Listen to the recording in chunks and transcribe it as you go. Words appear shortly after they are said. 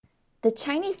The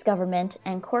Chinese government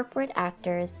and corporate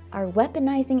actors are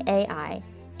weaponizing AI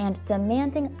and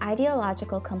demanding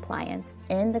ideological compliance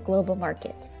in the global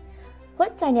market.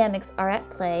 What dynamics are at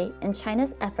play in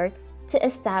China's efforts to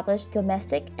establish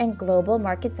domestic and global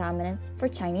market dominance for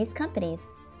Chinese companies?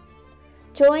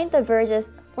 Join The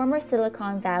Verge's former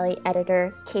Silicon Valley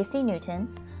editor Casey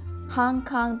Newton, Hong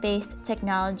Kong-based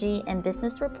technology and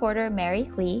business reporter Mary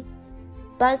Hui,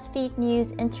 BuzzFeed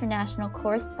News international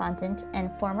correspondent and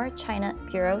former China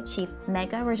bureau chief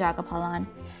Megha Rajagopal,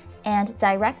 and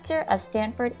director of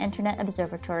Stanford Internet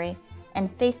Observatory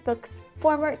and Facebook's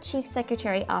former chief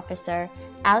secretary officer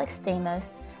Alex Stamos,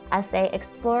 as they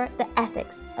explore the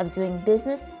ethics of doing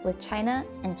business with China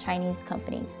and Chinese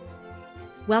companies.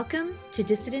 Welcome to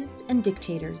Dissidents and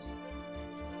Dictators,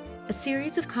 a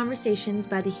series of conversations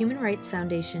by the Human Rights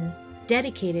Foundation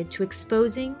dedicated to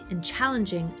exposing and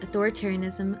challenging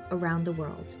authoritarianism around the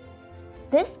world.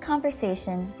 This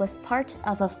conversation was part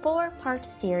of a 4-part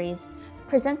series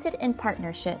presented in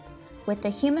partnership with the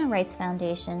Human Rights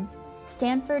Foundation,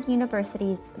 Stanford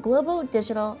University's Global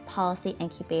Digital Policy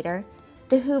Incubator,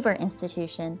 the Hoover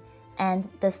Institution, and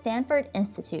the Stanford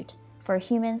Institute for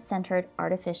Human-Centered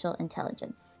Artificial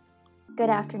Intelligence. Good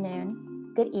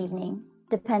afternoon, good evening,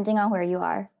 depending on where you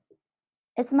are.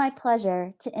 It's my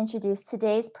pleasure to introduce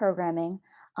today's programming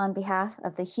on behalf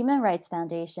of the Human Rights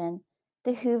Foundation,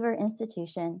 the Hoover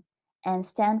Institution, and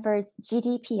Stanford's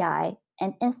GDPI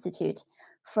and Institute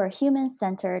for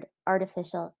Human-Centered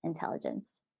Artificial Intelligence.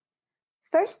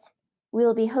 First, we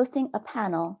will be hosting a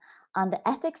panel on the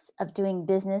ethics of doing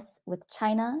business with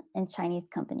China and Chinese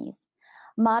companies,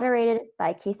 moderated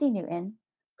by Casey Newton,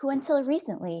 who until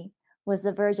recently was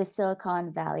The Verge's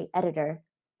Silicon Valley editor.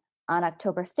 On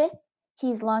October 5th,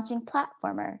 he's launching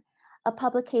Platformer, a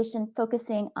publication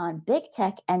focusing on big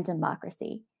tech and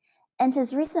democracy, and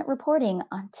his recent reporting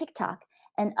on TikTok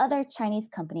and other Chinese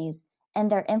companies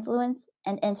and their influence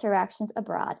and interactions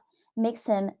abroad makes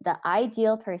him the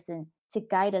ideal person to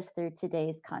guide us through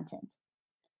today's content.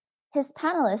 His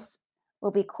panelists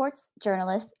will be Quartz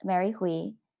journalist Mary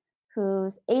Hui,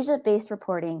 whose Asia-based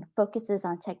reporting focuses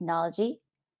on technology,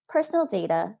 personal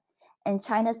data, and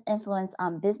China's influence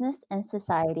on business and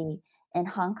society in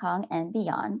Hong Kong and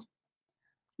beyond.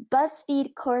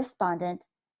 BuzzFeed correspondent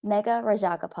Megha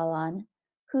Rajagopal,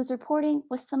 whose reporting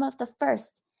was some of the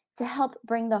first to help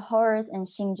bring the horrors in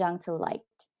Xinjiang to light,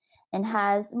 and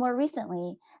has more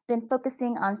recently been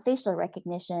focusing on facial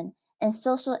recognition and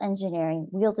social engineering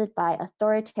wielded by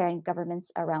authoritarian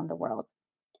governments around the world.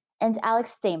 And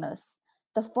Alex Stamos,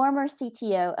 the former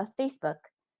CTO of Facebook,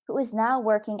 who is now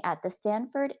working at the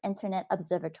Stanford Internet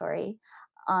Observatory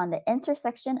on the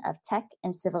intersection of tech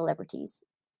and civil liberties.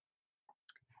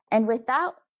 And with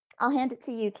that, I'll hand it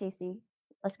to you, Casey.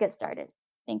 Let's get started.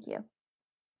 Thank you.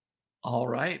 All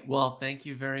right. Well, thank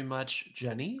you very much,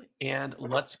 Jenny. And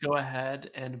let's go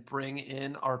ahead and bring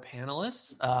in our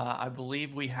panelists. I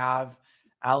believe we have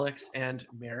Alex and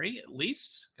Mary, at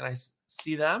least. Can I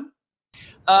see them?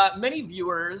 Many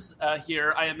viewers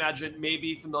here, I imagine, may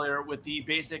be familiar with the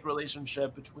basic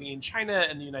relationship between China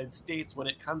and the United States when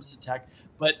it comes to tech.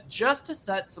 But just to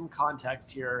set some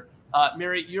context here,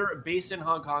 Mary, you're based in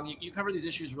Hong Kong. You cover these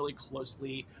issues really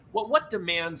closely. What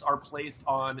demands are placed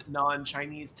on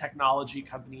non-Chinese technology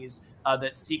companies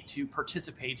that seek to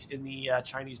participate in the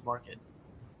Chinese market?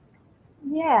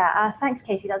 Yeah, thanks,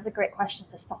 Katie. That's a great question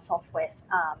to start off with.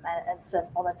 And it's an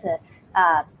honor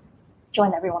to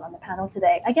join everyone on the panel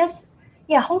today. I guess,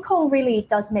 yeah, Hong Kong really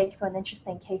does make for an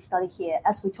interesting case study here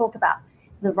as we talk about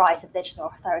the rise of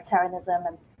digital authoritarianism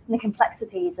and the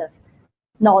complexities of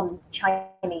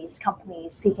non-Chinese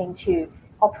companies seeking to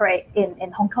operate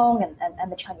in Hong Kong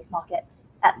and the Chinese market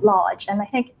at large. And I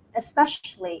think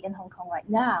especially in Hong Kong right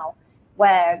now,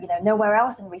 where nowhere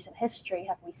else in recent history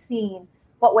have we seen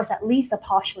what was at least a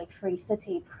partially free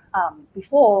city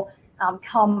before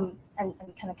come and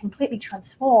kind of completely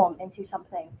transform into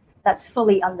something that's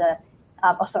fully under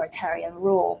authoritarian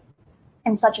rule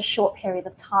in such a short period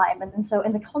of time. And so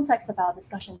in the context of our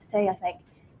discussion today, I think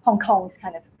Hong Kong's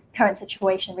kind of current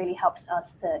situation really helps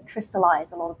us to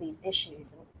crystallize a lot of these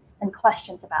issues and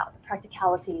questions about the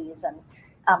practicalities and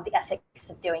the ethics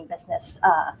of doing business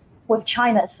with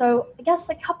China. So I guess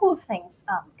a couple of things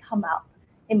come up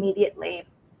immediately.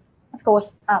 Of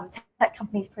course, tech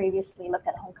companies previously looked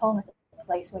at Hong Kong as a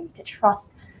place where you could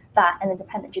trust that an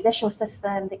independent judicial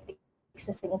system, the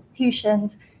existing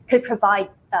institutions could provide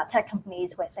tech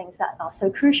companies with things that are so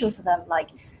crucial to them, like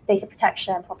data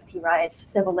protection, property rights,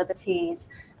 civil liberties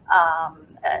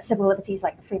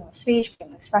like the freedom of speech,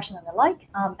 freedom of expression, and the like.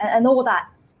 And all that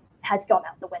has gone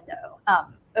out the window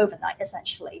overnight,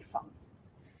 essentially,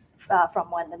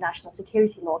 from when the national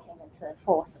security law came into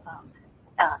force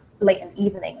late in the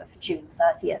evening of June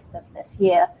 30th of this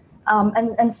year.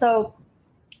 And so,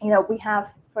 we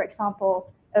have, for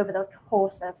example, over the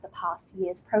course of the past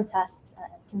year's protests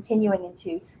and continuing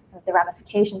into the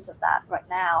ramifications of that right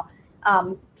now,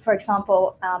 for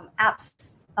example,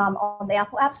 apps on the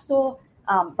Apple App Store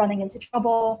running into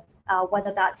trouble,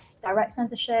 whether that's direct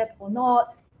censorship or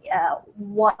not,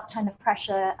 what kind of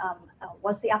pressure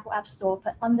was the Apple App Store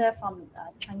put under from the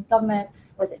Chinese government?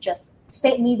 Was it just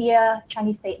state media,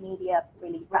 Chinese state media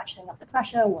really ratcheting up the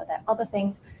pressure? Were there other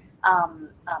things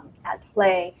at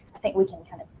play? I think we can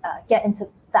kind of get into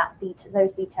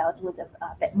those details was a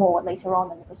bit more later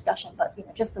on in the discussion, but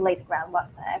just to lay the groundwork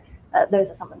there,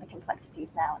 those are some of the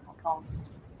complexities now in Hong Kong.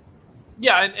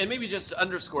 Yeah, and maybe just to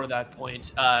underscore that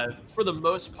point, for the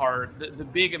most part, the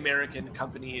big American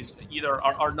companies either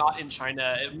are not in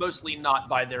China, mostly not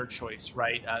by their choice,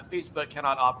 right? Facebook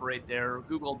cannot operate there.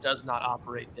 Google does not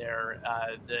operate there.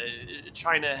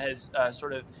 China has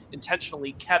sort of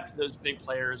intentionally kept those big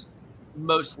players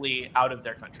mostly out of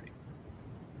their country.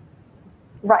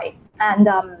 Right. And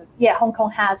Hong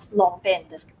Kong has long been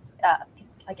this,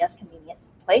 convenient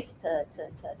place to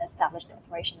establish the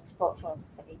operations for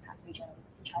the APAC region and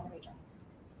the China region.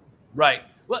 Right.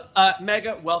 Well,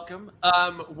 Mega, welcome.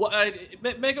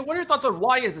 Mega, what are your thoughts on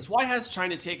why is this? Why has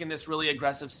China taken this really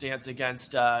aggressive stance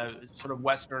against sort of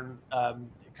Western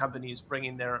companies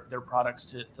bringing their products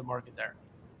to market there?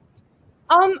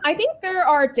 I think there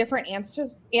are different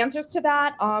answers to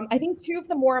that. I think two of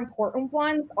the more important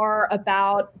ones are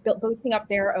about boosting up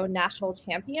their own national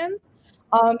champions.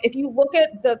 If you look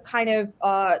at the kind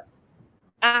of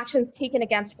actions taken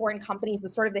against foreign companies, the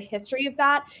sort of the history of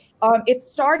that, it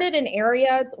started in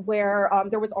areas where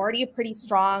there was already a pretty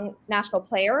strong national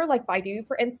player, like Baidu,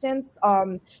 for instance,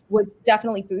 was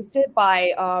definitely boosted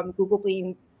by Google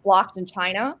being blocked in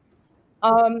China.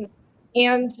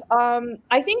 And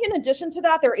I think in addition to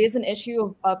that, there is an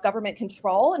issue of government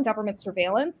control and government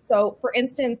surveillance. So, for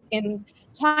instance, in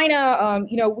China,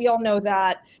 we all know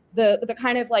that the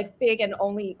kind of like big and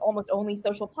almost only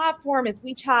social platform is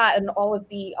WeChat, and all of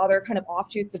the other kind of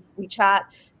offshoots of WeChat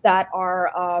that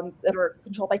are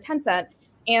controlled by Tencent.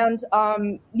 And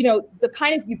the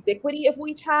kind of ubiquity of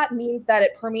WeChat means that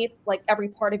it permeates like every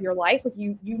part of your life. Like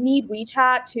you need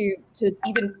WeChat to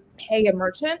even pay a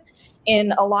merchant.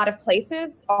 In a lot of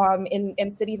places,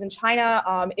 in cities in China,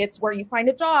 it's where you find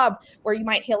a job, where you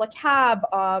might hail a cab,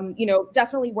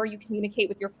 definitely where you communicate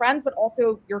with your friends, but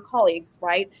also your colleagues,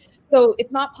 right? So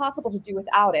it's not possible to do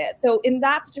without it. So in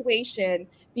that situation,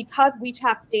 because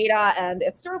WeChat's data and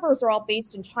its servers are all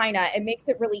based in China, it makes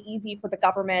it really easy for the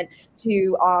government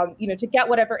to, to get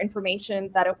whatever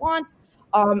information that it wants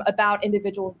about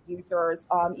individual users,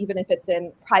 even if it's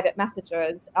in private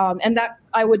messages. And that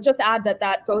I would just add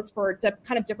that goes for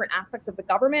kind of different aspects of the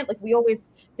government. Like we always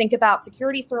think about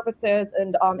security services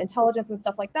and intelligence and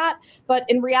stuff like that. But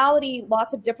in reality,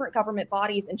 lots of different government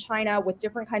bodies in China with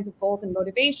different kinds of goals and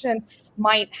motivations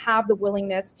might have the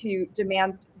willingness to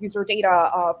demand user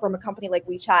data from a company like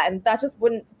WeChat. And that just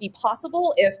wouldn't be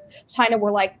possible if China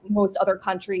were like most other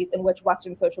countries in which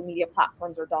Western social media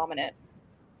platforms are dominant.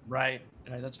 Right.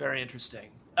 That's very interesting.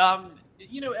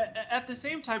 At the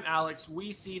same time, Alex,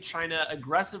 we see China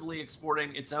aggressively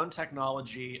exporting its own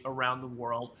technology around the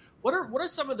world. What are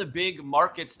some of the big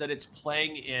markets that it's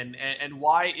playing in, and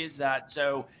why is that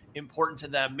so important to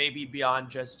them, maybe beyond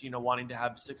just, wanting to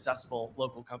have successful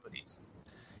local companies?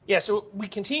 Yeah, so we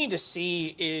continue to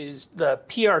see is the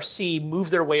PRC move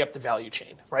their way up the value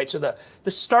chain, right? So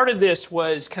the start of this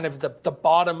was kind of the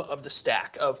bottom of the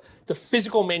stack of the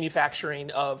physical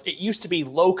manufacturing of, it used to be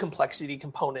low complexity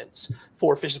components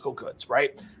for physical goods,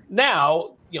 right?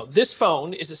 Now, this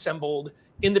phone is assembled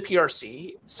in the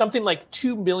PRC. Something like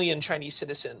 2 million Chinese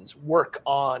citizens work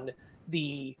on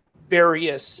the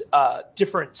various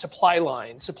different supply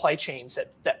chains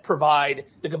that provide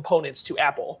the components to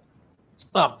Apple.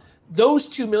 Those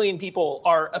 2 million people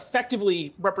are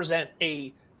effectively represent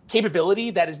a capability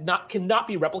that cannot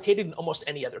be replicated in almost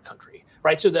any other country,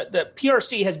 right? So the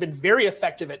PRC has been very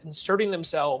effective at inserting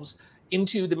themselves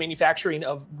into the manufacturing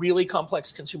of really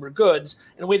complex consumer goods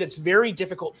in a way that's very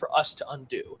difficult for us to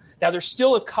undo. Now, there's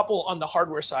still a couple on the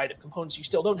hardware side of components. You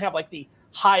still don't have like the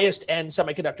highest end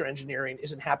semiconductor engineering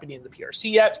isn't happening in the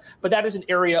PRC yet, but that is an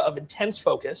area of intense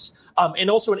focus and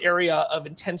also an area of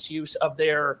intense use of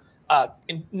their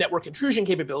network intrusion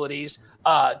capabilities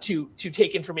to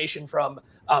take information from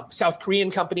South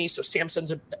Korean companies. So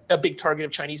Samsung's a big target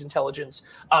of Chinese intelligence,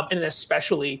 and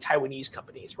especially Taiwanese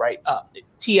companies, right?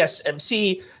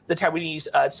 TSMC, the Taiwanese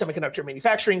Semiconductor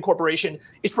Manufacturing Corporation,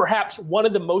 is perhaps one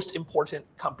of the most important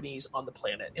companies on the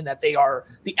planet in that they are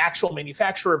the actual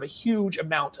manufacturer of a huge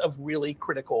amount of really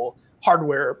critical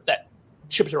hardware that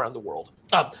ships around the world.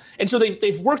 And so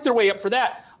they've worked their way up for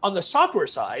that. On the software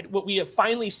side, what we have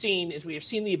finally seen is we have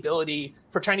seen the ability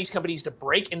for Chinese companies to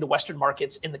break into Western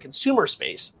markets in the consumer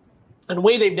space in a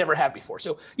way they've never have before.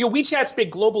 So, WeChat's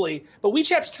big globally, but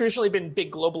WeChat's traditionally been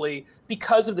big globally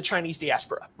because of the Chinese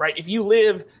diaspora, right? If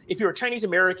you're a Chinese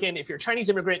American, if you're a Chinese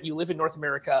immigrant, you live in North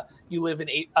America, you live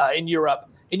in Europe,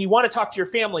 and you want to talk to your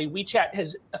family, WeChat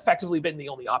has effectively been the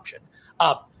only option.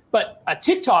 But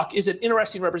TikTok is an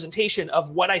interesting representation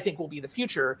of what I think will be the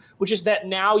future, which is that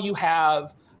now you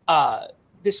have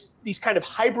these kind of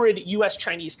hybrid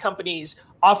U.S.-Chinese companies,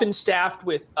 often staffed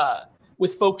with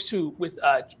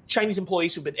Chinese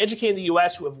employees who've been educated in the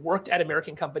U.S., who have worked at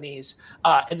American companies,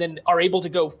 and then are able to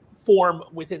go form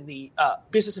within the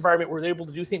business environment where they're able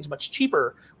to do things much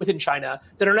cheaper within China,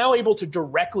 that are now able to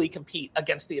directly compete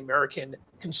against the American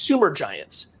consumer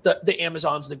giants, the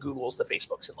Amazons, the Googles, the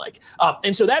Facebooks, and like.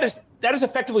 And so that is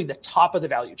effectively the top of the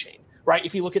value chain, right?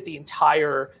 If you look at the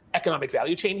entire economic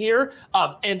value chain here,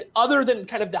 and other than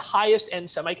kind of the highest end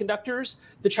semiconductors,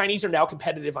 the Chinese are now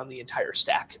competitive on the entire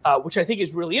stack, which I think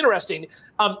is really interesting.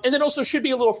 And then also should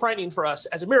be a little frightening for us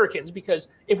as Americans, because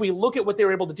if we look at what they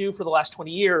were able to do for the last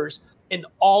 20 years in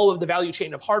all of the value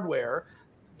chain of hardware,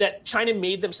 that China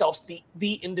made themselves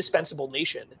the indispensable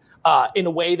nation in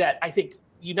a way that I think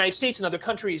the United States and other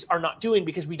countries are not doing,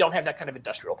 because we don't have that kind of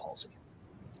industrial policy.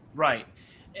 Right.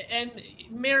 And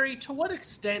Mary, to what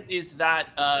extent is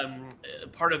that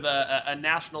part of a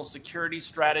national security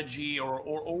strategy, or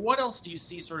what else do you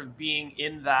see sort of being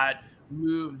in that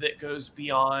move that goes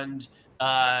beyond,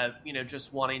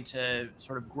 just wanting to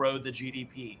sort of grow the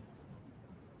GDP?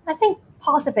 I think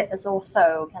part of it is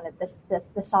also kind of this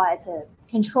desire to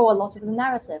control a lot of the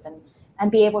narrative and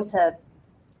be able to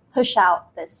push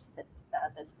out this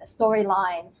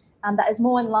storyline. And that is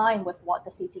more in line with what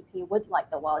the CCP would like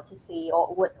the world to see,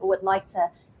 or would like to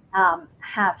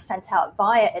have sent out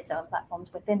via its own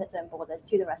platforms within its own borders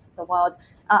to the rest of the world,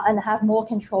 and have more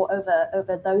control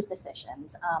over those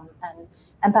decisions.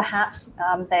 And perhaps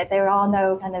there are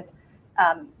no kind of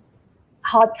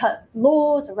hard-cut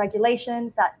laws or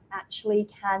regulations that actually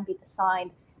can be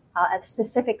designed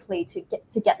specifically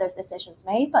to get those decisions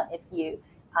made. But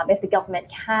if the government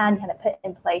can kind of put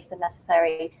in place the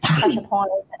necessary pressure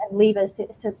points and levers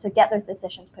to get those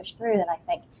decisions pushed through, then I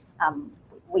think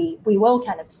we will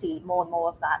kind of see more and more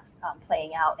of that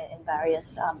playing out in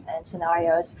various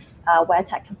scenarios where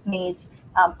tech companies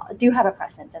do have a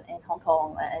presence in Hong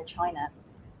Kong and China.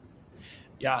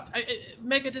 Yeah.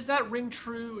 Mega, does that ring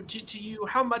true to you?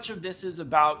 How much of this is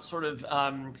about sort of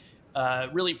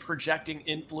really projecting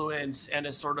influence and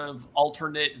a sort of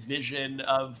alternate vision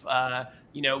of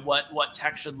what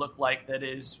tech should look like that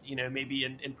is maybe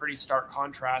in pretty stark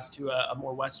contrast to a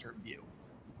more Western view?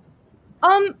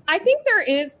 I think there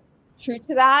is truth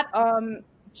to that.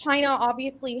 China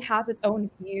obviously has its own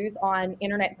views on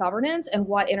internet governance and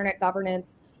what internet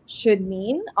governance should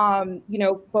mean,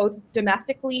 both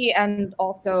domestically and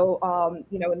also,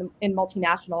 in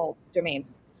multinational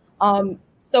domains.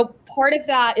 So part of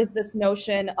that is this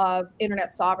notion of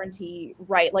internet sovereignty,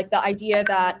 right? Like the idea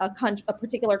that a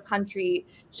particular country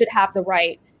should have the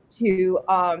right to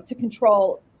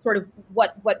control sort of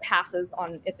what passes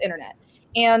on its internet.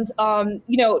 And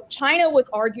China was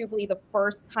arguably the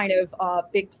first kind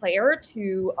of big player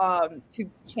to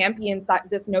champion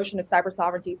this notion of cyber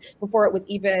sovereignty before it was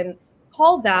even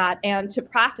called that, and to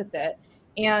practice it.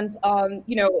 And,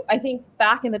 I think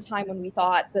back in the time when we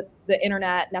thought that the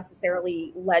internet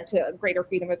necessarily led to greater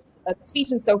freedom of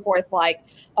speech and so forth,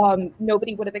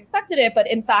 nobody would have expected it.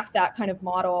 But in fact, that kind of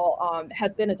model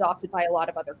has been adopted by a lot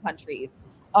of other countries.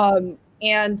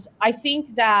 And I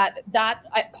think that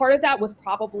part of that was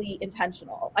probably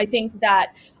intentional. I think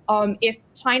that if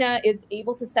China is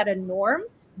able to set a norm,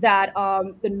 that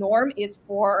the norm is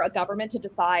for a government to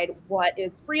decide what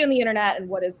is free on the internet and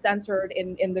what is censored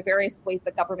in the various ways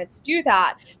that governments do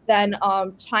that, then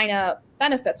China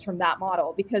benefits from that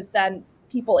model, because then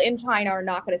people in China are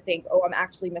not going to think, oh, I'm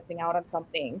actually missing out on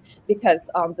something because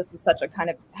this is such a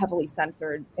kind of heavily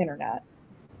censored internet.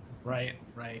 Right.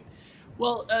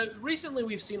 Well, recently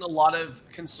we've seen a lot of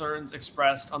concerns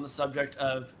expressed on the subject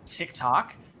of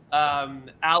TikTok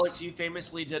Alex, you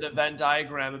famously did a Venn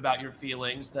diagram about your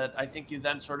feelings that I think you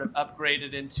then sort of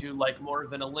upgraded into like more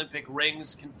of an Olympic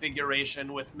rings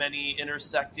configuration with many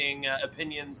intersecting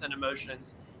opinions and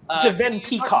emotions. It's a Venn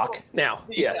peacock now.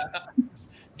 Yes. Yeah.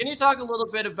 Can you talk a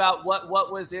little bit about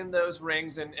what was in those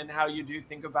rings and how you do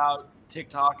think about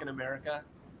TikTok in America?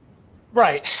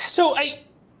 Right. So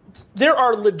there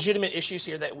are legitimate issues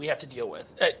here that we have to deal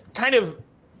with.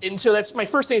 And so that's my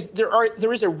first thing is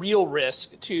there is a real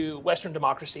risk to Western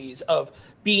democracies of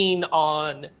being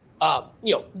on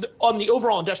on the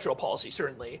overall industrial policy,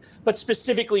 certainly, but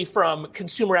specifically from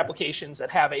consumer applications that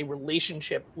have a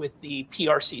relationship with the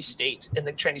PRC state and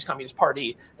the Chinese Communist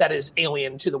Party that is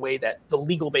alien to the way that the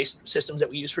legal-based systems that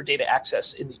we use for data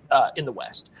access in the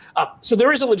West. So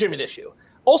there is a legitimate issue.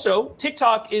 Also,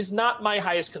 TikTok is not my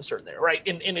highest concern there, right?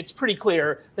 And it's pretty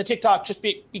clear that TikTok, just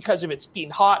because of its being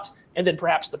hot, and then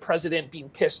perhaps the president being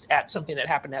pissed at something that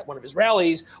happened at one of his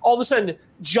rallies, all of a sudden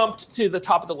jumped to the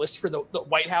top of the list for the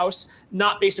White House,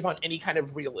 not based upon any kind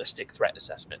of realistic threat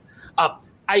assessment.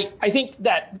 I think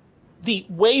that the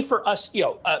way for us,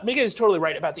 Mika is totally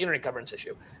right about the internet governance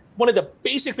issue. One of the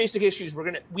basic issues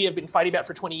we have been fighting about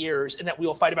for 20 years and that we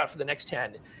will fight about for the next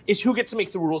 10 is who gets to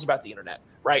make the rules about the internet,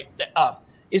 right?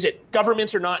 Is it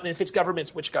governments or not? And if it's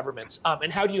governments, which governments?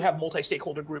 And how do you have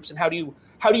multi-stakeholder groups? And how do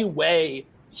you weigh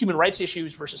human rights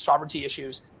issues versus sovereignty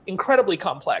issues? Incredibly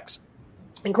complex,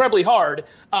 incredibly hard.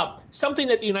 Something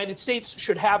that the United States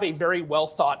should have a very well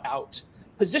thought out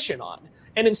position on.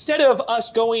 And instead of us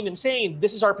going and saying,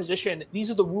 this is our position, these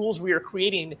are the rules we are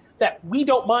creating that we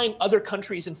don't mind other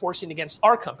countries enforcing against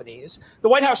our companies, the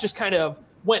White House just kind of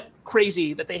went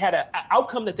crazy that they had an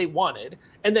outcome that they wanted,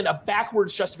 and then a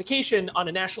backwards justification on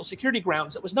a national security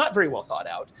grounds that was not very well thought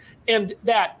out. And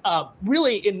that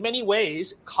really, in many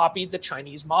ways, copied the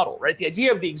Chinese model, right? The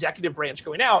idea of the executive branch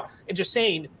going out and just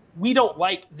saying, we don't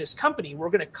like this company, we're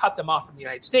going to cut them off from the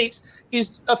United States,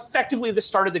 is effectively the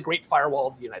start of the Great Firewall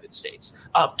of the United States.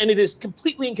 And it is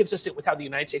completely inconsistent with how the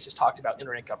United States has talked about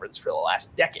internet governance for the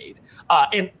last decade.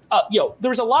 There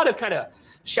was a lot of kind of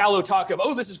shallow talk of,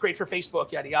 oh, this is great for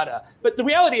Facebook, yada, yada. But the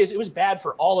reality is it was bad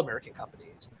for all American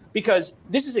companies, because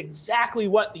this is exactly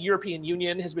what the European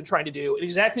Union has been trying to do, and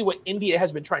exactly what India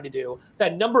has been trying to do.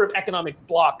 That number of economic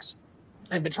blocs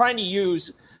have been trying to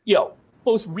use,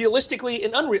 both realistically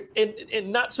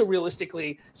and not so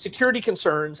realistically, security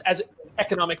concerns as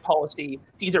economic policy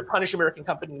to either punish American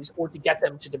companies or to get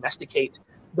them to domesticate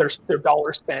their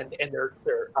dollar spend and their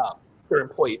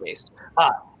employee base.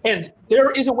 And there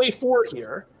is a way forward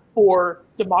here for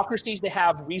democracies to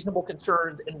have reasonable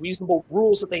concerns and reasonable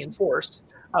rules that they enforce,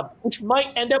 which might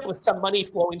end up with some money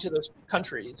flowing to those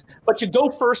countries. But to go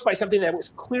first by something that was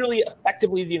clearly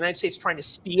effectively the United States trying to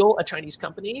steal a Chinese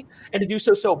company, and to do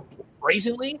so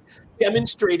brazenly,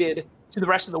 demonstrated to the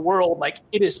rest of the world like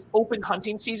it is open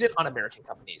hunting season on American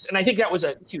companies. And I think that was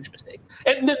a huge mistake.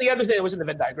 And then the other thing that was in the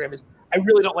Venn diagram is I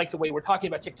really don't like the way we're talking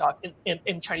about TikTok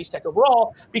and Chinese tech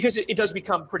overall, because it does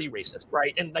become pretty racist,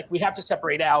 right? And like we have to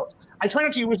separate out. I try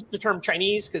not to use the term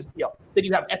Chinese because then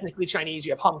you have ethnically Chinese,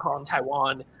 you have Hong Kong,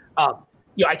 Taiwan.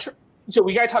 So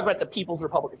we got to talk about the People's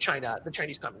Republic of China, the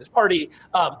Chinese Communist Party,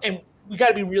 and we got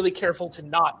to be really careful to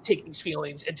not take these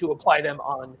feelings and to apply them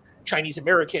on Chinese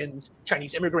Americans,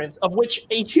 Chinese immigrants, of which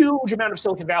a huge amount of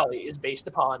Silicon Valley is based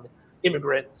upon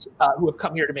immigrants who have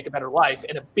come here to make a better life,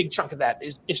 and a big chunk of that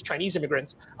is Chinese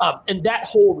immigrants. And that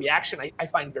whole reaction I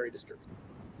find very disturbing.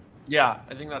 Yeah,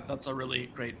 I think that's a really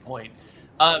great point.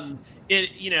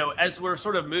 As we're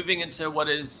sort of moving into what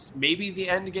is maybe the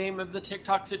end game of the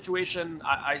TikTok situation,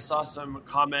 I saw some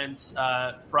comments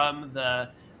from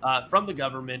the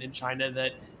government in China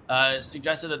that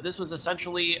suggested that this was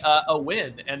essentially a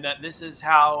win, and that this is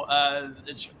how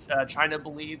China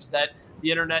believes that the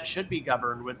internet should be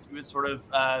governed with sort of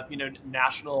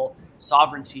national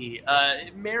sovereignty.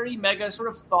 Mary, Mega, sort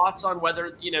of thoughts on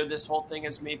whether this whole thing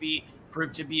has maybe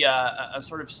proved to be a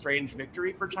sort of strange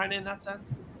victory for China in that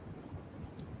sense?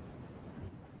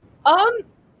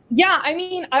 Yeah, I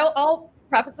mean, I'll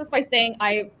preface this by saying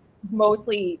I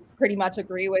mostly pretty much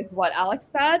agree with what Alex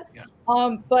said. Yeah.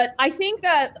 But I think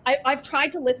that I've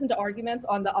tried to listen to arguments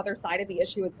on the other side of the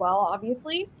issue as well,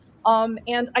 obviously.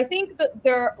 And I think that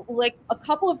there are like a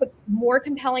couple of the more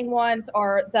compelling ones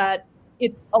are that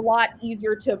it's a lot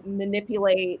easier to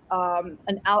manipulate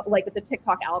like the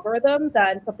TikTok algorithm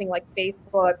than something like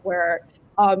Facebook, where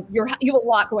you have a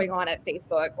lot going on at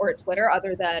Facebook or at Twitter,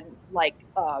 other than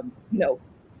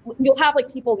you'll have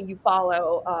like people that you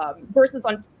follow versus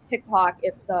on TikTok.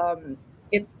 It's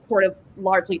sort of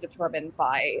largely determined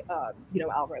by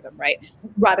algorithm, right,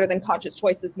 rather than conscious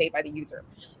choices made by the user.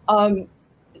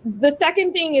 The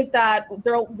second thing is that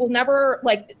there will never,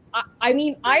 like, I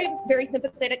mean, I'm very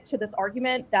sympathetic to this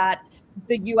argument that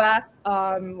the US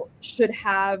should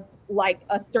have like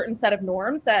a certain set of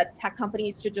norms that tech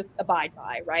companies should just abide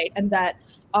by, right? And that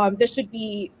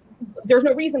there's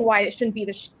no reason why it shouldn't be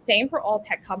the same for all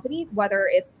tech companies, whether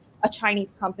it's a Chinese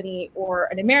company or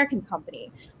an American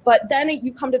company. But then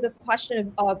you come to this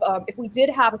question of if we did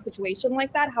have a situation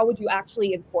like that, how would you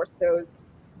actually enforce those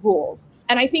rules?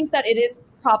 And I think that it is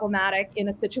problematic in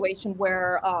a situation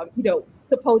where,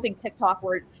 supposing TikTok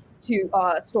were to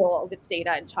store all of its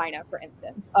data in China, for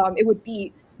instance, it would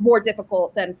be more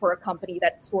difficult than for a company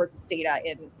that stores its data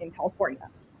in California.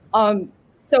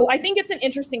 So I think it's an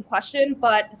interesting question,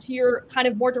 but to your kind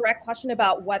of more direct question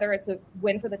about whether it's a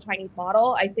win for the Chinese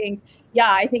model, I think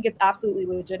it's absolutely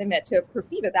legitimate to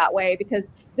perceive it that way,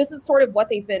 because this is sort of what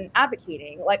they've been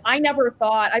advocating. Like,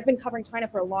 I've been covering China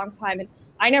for a long time, and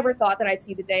I never thought that I'd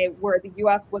see the day where the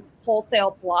US was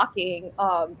wholesale blocking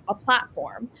a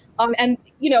platform. And,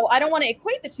 I don't want to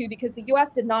equate the two, because the US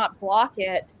did not block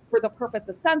it for the purpose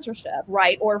of censorship,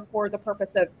 right? Or for the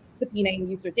purpose of subpoenaing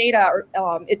user data,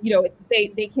 or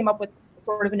they came up with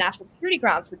sort of a national security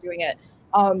grounds for doing it.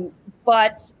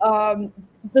 But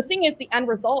the thing is, the end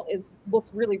result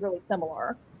looks really, really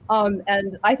similar,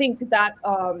 and I think that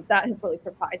that has really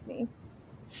surprised me.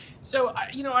 So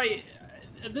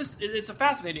it's a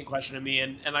fascinating question to me,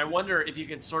 and I wonder if you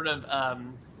could sort of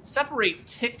separate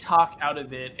TikTok out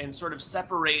of it and sort of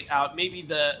separate out maybe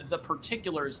the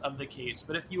particulars of the case.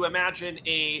 But if you imagine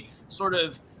a sort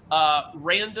of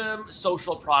random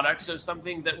social product, so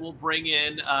something that will bring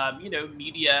in,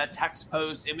 media, text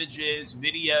posts, images,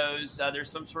 videos, there's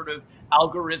some sort of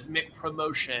algorithmic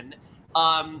promotion,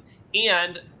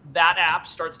 and that app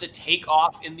starts to take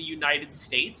off in the United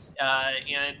States,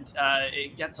 and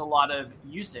it gets a lot of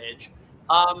usage.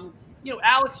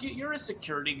 Alex, you're a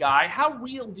security guy. How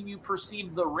real do you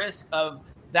perceive the risk of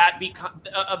that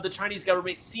of the Chinese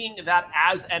government seeing that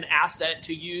as an asset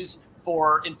to use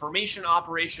for information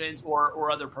operations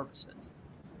or other purposes?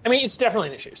 I mean, it's definitely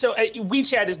an issue. So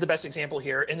WeChat is the best example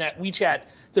here, in that WeChat,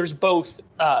 there's both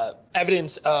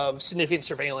evidence of significant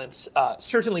surveillance,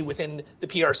 certainly within the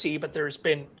PRC, but there's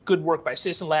been good work by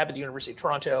Citizen Lab at the University of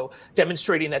Toronto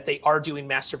demonstrating that they are doing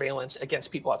mass surveillance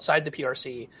against people outside the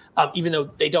PRC, even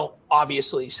though they don't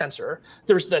obviously censor.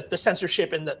 There's the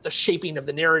censorship and the shaping of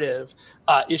the narrative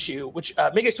issue, which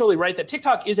Mega's totally right that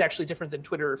TikTok is actually different than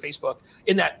Twitter or Facebook,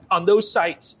 in that on those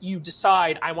sites, you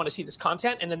decide, I want to see this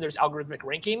content, and then there's algorithmic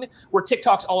ranking, where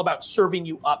TikTok's all about serving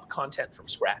you up content from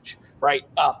scratch, right?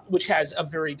 Which has a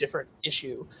very different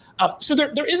issue. So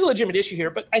there is a legitimate issue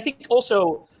here, but I think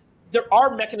also there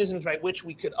are mechanisms by which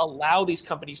we could allow these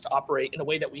companies to operate in a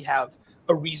way that we have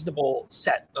a reasonable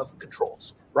set of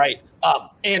controls, right?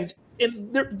 And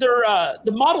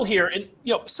the model here, and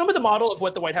some of the model of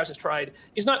what the White House has tried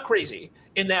is not crazy,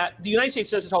 in that the United States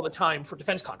does this all the time for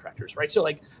defense contractors, right? So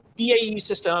like BAE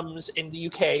Systems in the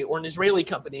UK, or an Israeli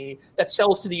company that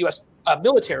sells to the US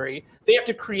military, they have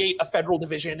to create a federal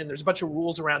division, and there's a bunch of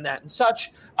rules around that and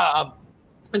such.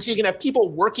 And so you can have people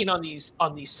working on these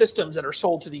systems that are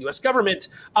sold to the US government,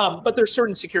 but there's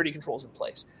certain security controls in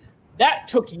place. That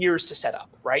took years to set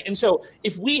up, right? And so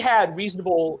if we had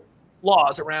reasonable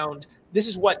laws around, this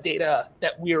is what data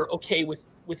that we're okay with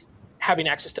having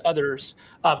access to others,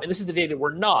 and this is the data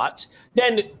we're not,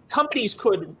 then companies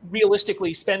could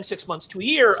realistically spend 6 months to a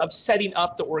year of setting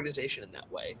up the organization in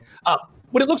that way.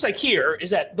 What it looks like here is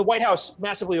that the White House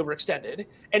massively overextended,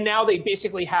 and now they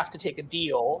basically have to take a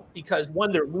deal because,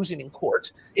 one, they're losing in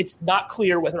court. It's not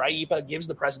clear whether IEEPA gives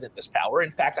the president this power.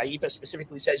 In fact, IEEPA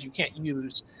specifically says you can't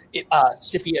use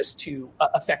CFIUS to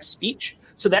affect speech.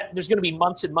 So that there's going to be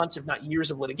months and months, if not years,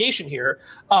 of litigation here.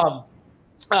 So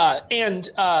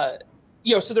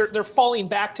they're falling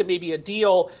back to maybe a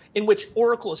deal in which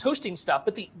Oracle is hosting stuff.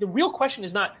 But the real question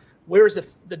is not, where is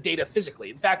the data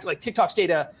physically? In fact, like TikTok's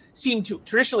data seemed to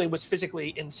traditionally was physically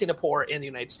in Singapore and the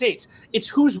United States. It's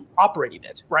who's operating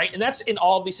it, right? And that's in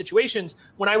all of these situations.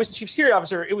 When I was the chief security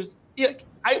officer, it was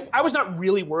I was not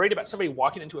really worried about somebody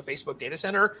walking into a Facebook data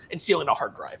center and stealing a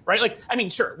hard drive, right? Like, I mean,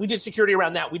 sure, we did security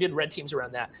around that. We did red teams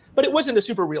around that, but it wasn't a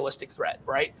super realistic threat,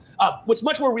 right? What's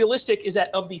much more realistic is that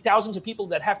of the thousands of people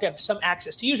that have to have some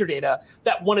access to user data,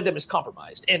 that one of them is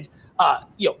compromised. And,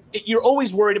 you're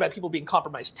always worried about people being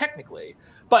compromised technically,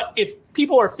 but if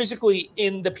people are physically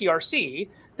in the PRC,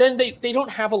 then they don't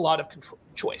have a lot of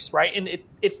choice, right? And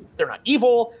they're not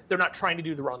evil, they're not trying to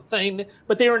do the wrong thing,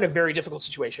 but they are in a very difficult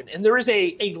situation. And there is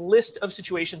a list of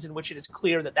situations in which it is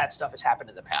clear that stuff has happened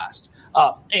in the past.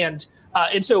 And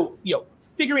so,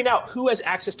 figuring out who has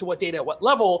access to what data at what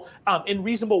level in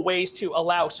reasonable ways to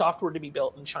allow software to be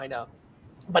built in China.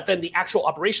 But then the actual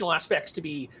operational aspects to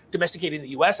be domesticated in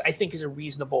the US, I think is a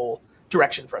reasonable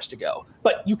direction for us to go.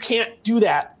 But you can't do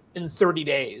that in 30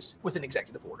 days with an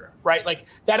executive order, right? Like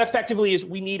that effectively is,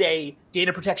 we need a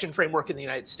data protection framework in the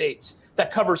United States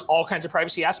that covers all kinds of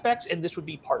privacy aspects, and this would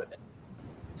be part of it.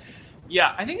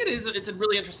 Yeah, I think it's a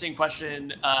really interesting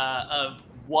question of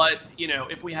what,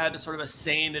 if we had sort of a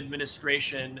sane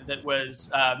administration that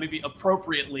was maybe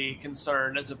appropriately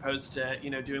concerned as opposed to,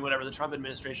 doing whatever the Trump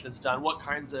administration has done, what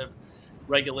kinds of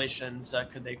regulations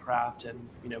could they craft? And,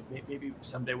 maybe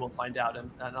someday we'll find out.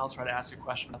 And I'll try to ask a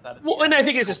question about that. Well, and I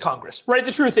think this is Congress, right?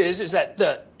 The truth is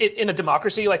that in a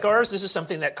democracy like ours, this is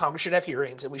something that Congress should have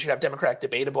hearings and we should have democratic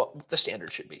debate about what the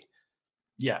standard should be.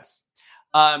 Yes.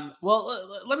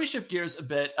 Well, let me shift gears a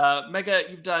bit. Megha,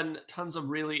 you've done tons of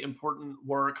really important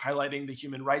work highlighting the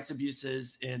human rights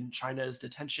abuses in China's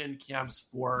detention camps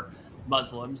for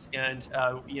Muslims. And,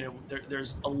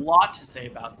 there's a lot to say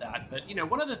about that. But,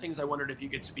 one of the things I wondered if you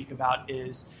could speak about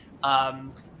is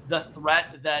the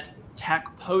threat that tech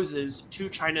poses to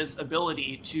China's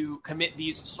ability to commit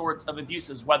these sorts of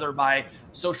abuses, whether by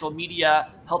social media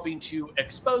helping to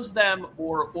expose them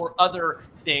or other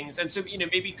things. And so,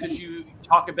 maybe could you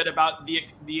talk a bit about the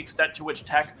extent to which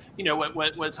tech,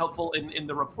 what was helpful in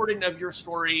the reporting of your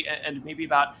story, and maybe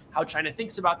about how China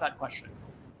thinks about that question?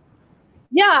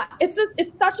 Yeah, it's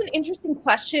such an interesting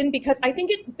question because I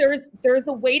think there's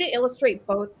a way to illustrate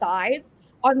both sides.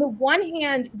 On the one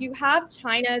hand, you have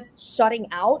China's shutting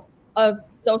out of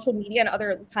social media and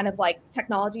other kind of like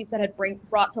technologies that had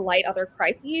brought to light other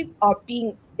crises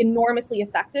being enormously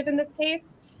effective in this case.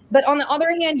 But on the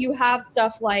other hand, you have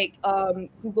stuff like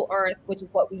Google Earth, which is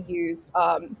what we used,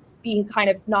 being kind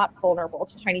of not vulnerable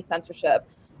to Chinese censorship.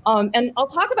 And I'll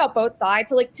talk about both sides.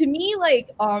 So to me,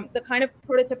 the kind of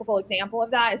prototypical example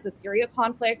of that is the Syria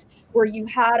conflict, where you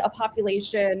had a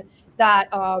population that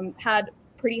had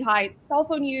pretty high cell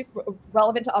phone use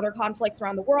relevant to other conflicts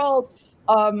around the world,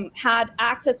 had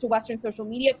access to Western social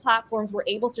media platforms, were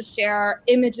able to share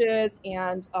images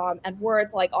and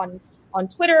words like on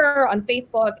Twitter, on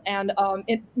Facebook, and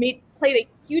it played a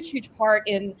huge part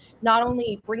in not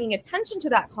only bringing attention to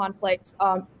that conflict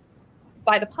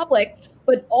by the public,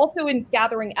 but also in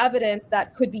gathering evidence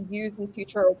that could be used in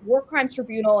future war crimes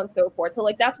tribunal and so forth. So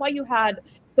that's why you had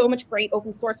so much great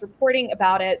open source reporting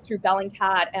about it through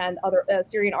Bellingcat and other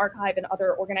Syrian Archive and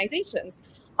other organizations.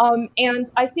 And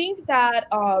I think that,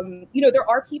 there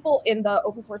are people in the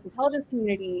open source intelligence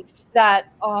community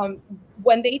that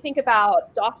when they think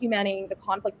about documenting the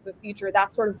conflicts of the future,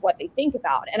 that's sort of what they think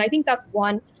about. And I think that's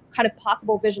one kind of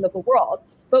possible vision of the world.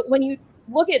 But when you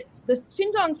look at the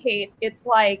Xinjiang case, it's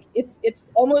like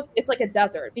a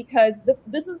desert, because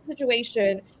this is a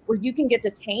situation where you can get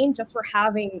detained just for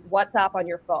having WhatsApp on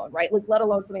your phone, right? Let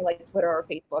alone something like Twitter or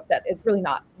Facebook that is really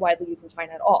not widely used in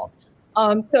China at all.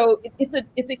 So it's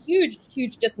a huge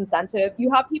disincentive. You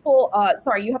have people,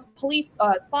 you have police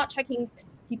spot checking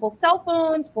people's cell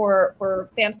phones for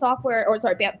banned software,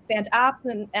 banned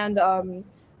apps, and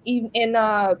in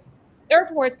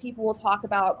airports, people will talk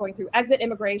about going through exit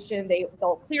immigration.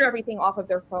 They'll clear everything off of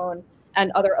their phone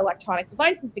and other electronic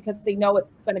devices because they know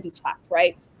it's going to be checked,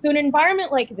 right? So in an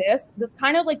environment like this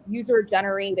kind of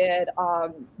user-generated,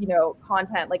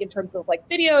 content, in terms of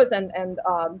videos and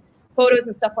photos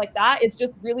and stuff like that, is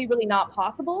just really not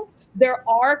possible. There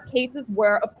are cases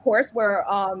where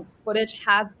footage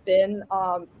has been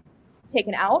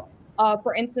taken out.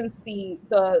 For instance,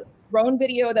 the drone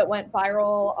video that went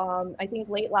viral, I think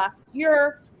late last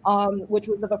year, which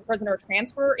was of a prisoner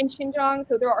transfer in Xinjiang.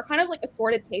 So there are kind of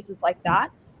assorted cases like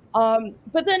that.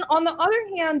 But then on the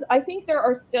other hand, I think there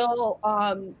are still,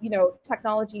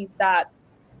 technologies that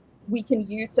we can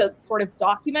use to sort of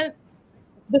document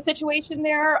the situation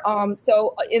there.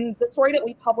 So in the story that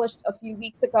we published a few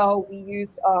weeks ago,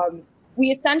 we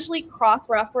essentially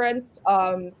cross-referenced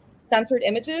censored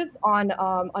images on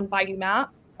Baidu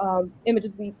Maps,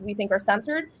 images we think are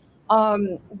censored,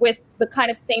 with the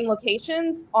kind of same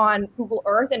locations on Google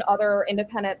Earth and other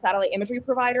independent satellite imagery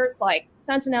providers like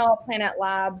Sentinel, Planet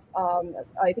Labs,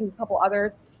 I think a couple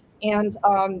others. And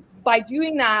by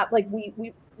doing that,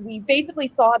 we basically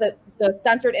saw that the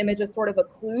censored image is sort of a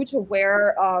clue to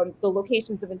where the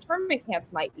locations of internment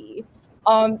camps might be.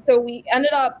 So we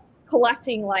ended up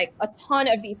collecting a ton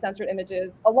of these censored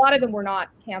images. A lot of them were not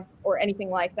camps or anything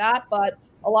like that, but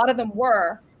a lot of them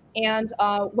were. And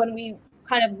when we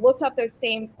kind of looked up those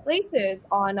same places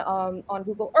on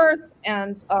Google Earth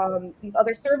and these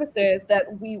other services,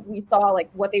 that we saw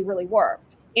what they really were.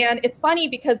 And it's funny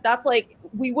because that's like,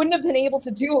 we wouldn't have been able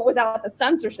to do it without the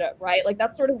censorship, right? Like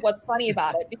that's sort of what's funny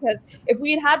about it, because if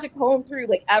we had to comb through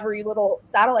like every little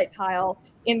satellite tile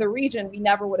in the region, we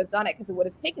never would have done it because it would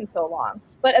have taken so long.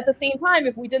 But at the same time,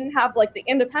 if we didn't have like the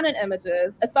independent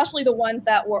images, especially the ones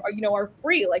that were, are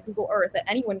free, like Google Earth, that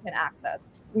anyone can access,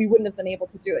 we wouldn't have been able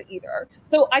to do it either.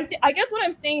 So I guess what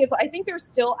I'm saying is I think there's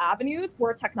still avenues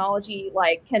where technology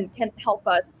like can help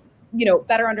us,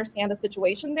 better understand the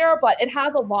situation there, but it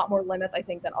has a lot more limits, I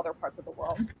think, than other parts of the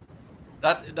world.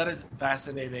 That is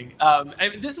fascinating.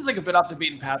 This is like a bit off the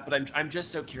beaten path, but I'm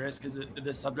just so curious because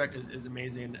this subject is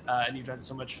amazing, and you've done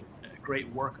so much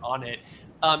great work on it.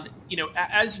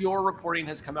 As your reporting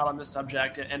has come out on this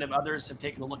subject, and if others have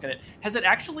taken a look at it, has it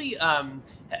actually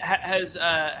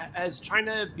has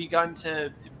China begun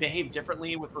to behave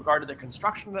differently with regard to the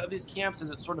construction of these camps? Has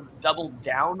it sort of doubled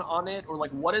down on it, or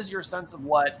like what is your sense of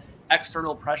what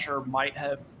external pressure might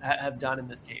have done in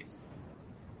this case?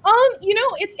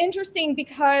 It's interesting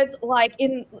because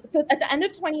so at the end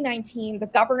of 2019, the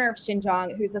governor of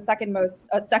Xinjiang, who's the second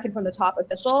from the top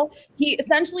official, he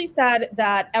essentially said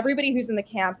that everybody who's in the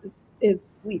camps is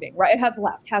leaving, right? It has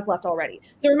left already.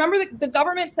 So remember, the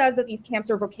government says that these camps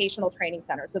are vocational training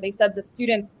centers. So they said the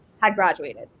students had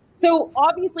graduated. So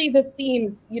obviously this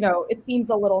seems, it seems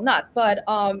a little nuts, but,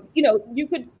 you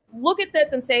could look at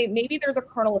this and say, maybe there's a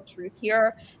kernel of truth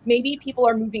here. Maybe people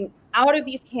are moving out of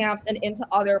these camps and into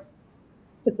other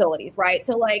facilities, right?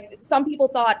 So like some people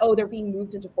thought, oh, they're being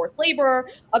moved into forced labor.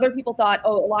 Other people thought,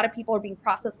 oh, a lot of people are being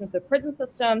processed into the prison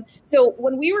system. So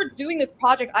when we were doing this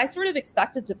project, I sort of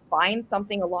expected to find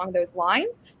something along those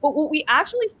lines. But what we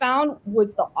actually found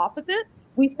was the opposite.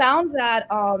 We found that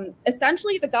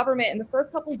essentially the government in the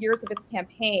first couple of years of its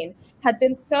campaign had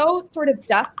been so sort of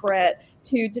desperate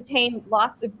to detain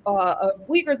lots of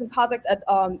Uyghurs and Kazakhs at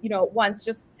once,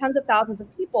 just tens of thousands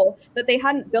of people, that they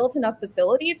hadn't built enough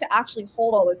facilities to actually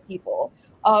hold all those people.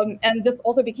 And this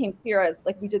also became clear as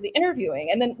like we did the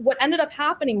interviewing. And then what ended up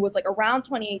happening was like around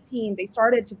 2018, they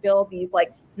started to build these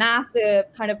like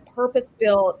massive kind of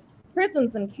purpose-built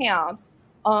prisons and camps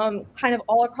kind of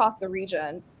all across the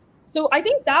region. So I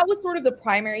think that was sort of the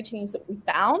primary change that we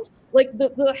found. Like the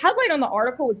headline on the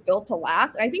article was built to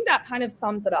last. And I think that kind of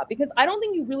sums it up, because I don't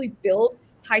think you really build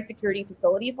high security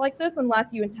facilities like this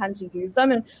unless you intend to use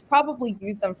them, and probably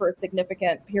use them for a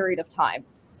significant period of time.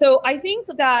 So I think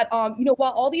that,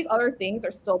 while all these other things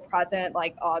are still present,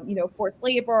 like, forced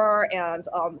labor and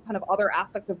kind of other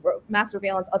aspects of mass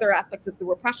surveillance, other aspects of the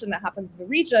repression that happens in the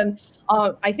region,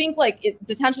 I think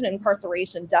detention and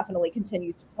incarceration definitely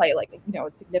continues to play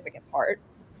a significant part.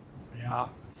 Yeah.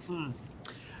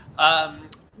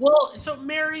 Well, so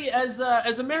Mary, as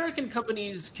American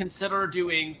companies consider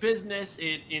doing business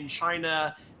in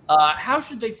China, how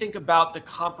should they think about the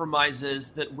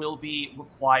compromises that will be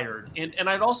required? And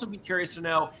I'd also be curious to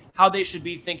know how they should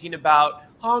be thinking about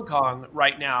Hong Kong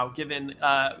right now, given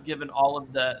all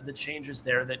of the changes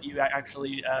there that you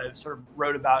actually sort of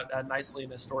wrote about nicely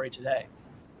in a story today.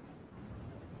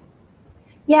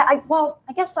 Yeah,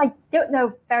 I guess I don't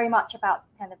know very much about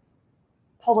kind of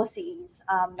policies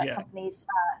that companies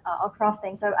are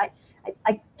crafting. So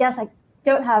I guess I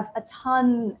don't have a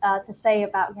ton to say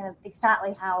about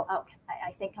exactly how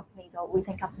I think companies, or we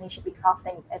think companies, should be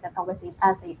crafting their policies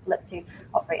as they look to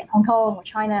operate in Hong Kong or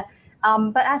China.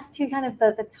 But as to kind of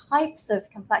the types of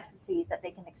complexities that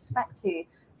they can expect to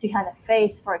kind of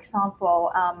face, for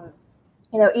example,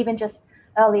 even just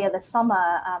earlier this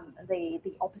summer, the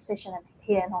opposition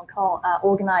here in Hong Kong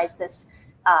organized this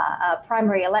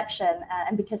primary election,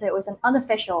 and because it was an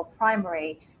unofficial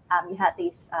primary, you had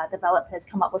these developers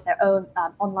come up with their own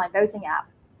online voting app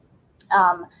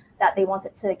that they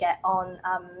wanted to get on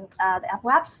the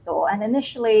Apple App Store. And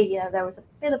initially, there was a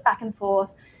bit of back and forth,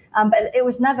 but it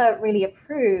was never really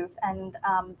approved. And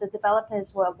the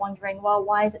developers were wondering, well,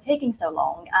 why is it taking so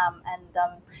long?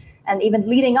 And even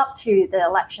leading up to the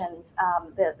elections,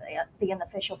 the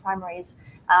unofficial primaries,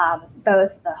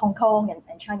 both the Hong Kong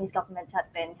and Chinese governments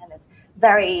had been kind of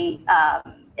very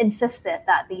insistent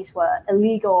that these were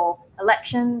illegal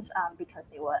elections because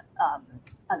they were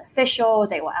unofficial,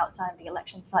 they were outside the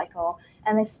election cycle.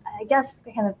 And I guess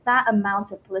kind of that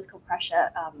amount of political pressure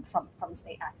from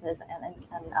state actors and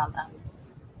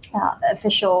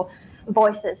official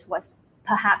voices was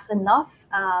perhaps enough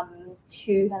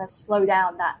to kind of slow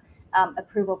down that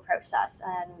approval process.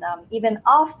 And even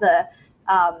after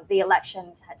the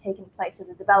elections had taken place, so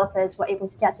the developers were able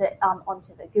to get it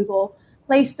onto the Google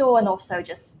Play Store, and also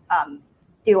just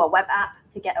do a web app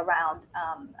to get around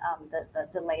the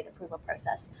delayed approval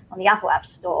process on the Apple App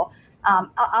Store.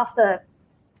 After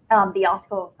the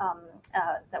article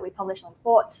that we published on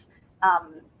Quartz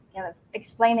kind of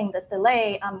explaining this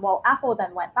delay, well, Apple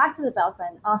then went back to the developer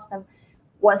and asked them,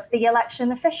 was the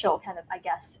election official, kind of, I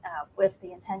guess, with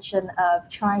the intention of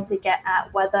trying to get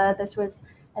at whether this was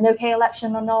an okay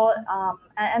election or not.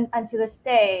 And to this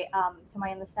day, to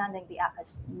my understanding, the app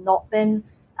has not been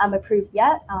approved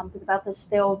yet. The developers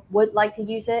still would like to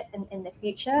use it in the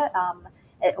future.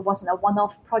 It wasn't a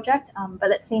one-off project,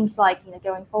 but it seems like,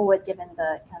 going forward, given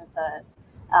the kind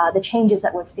of the changes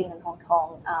that we've seen in Hong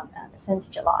Kong since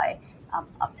July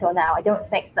up till now, I don't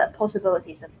think the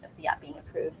possibilities of the app being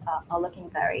approved are looking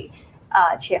very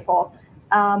cheerful.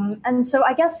 And so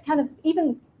I guess kind of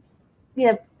even,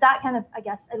 that kind of, I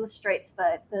guess, illustrates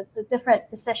the different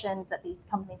decisions that these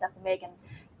companies have to make. And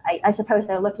I suppose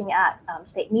they're looking at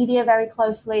state media very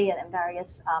closely and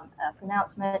various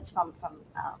pronouncements from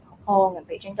Hong Kong and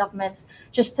Beijing governments,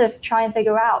 just to try and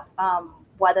figure out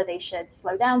whether they should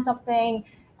slow down something,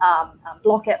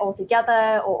 block it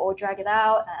altogether, or drag it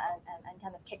out and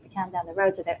kind of kick the can down the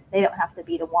road, so that they don't have to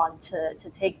be the one to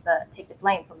take the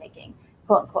blame for making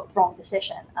quote unquote wrong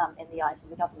decision in the eyes of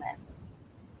the government.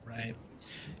 Right.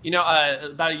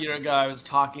 About a year ago, I was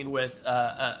talking with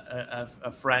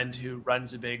a friend who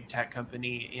runs a big tech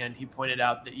company, and he pointed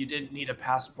out that you didn't need a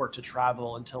passport to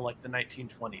travel until like the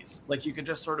 1920s. Like, you could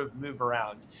just sort of move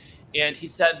around. And he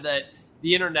said that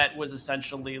the internet was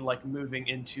essentially like moving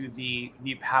into the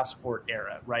passport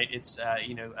era, right? It's,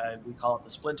 we call it the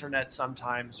splinternet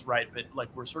sometimes, right? But like,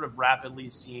 we're sort of rapidly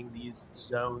seeing these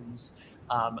zones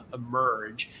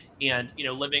emerge. And,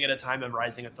 living at a time of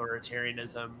rising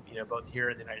authoritarianism, both here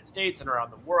in the United States and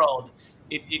around the world,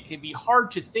 it can be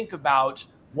hard to think about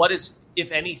what is,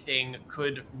 if anything,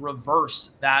 could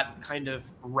reverse that kind of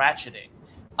ratcheting.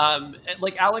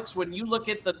 Like, Alex, when you look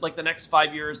at the next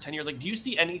 5 years, 10 years, like, do you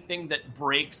see anything that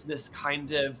breaks this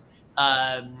kind of,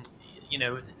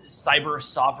 cyber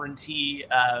sovereignty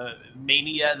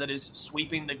mania that is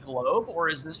sweeping the globe, or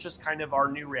is this just kind of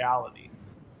our new reality?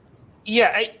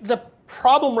 Yeah, the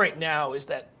problem right now is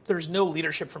that there's no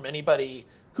leadership from anybody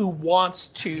who wants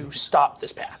to stop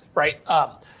this path, right?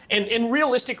 And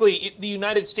realistically, the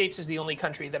United States is the only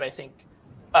country that I think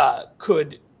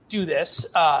could do this.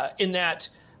 In that,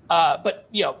 but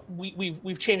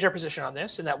we've changed our position on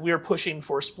this, and that we're pushing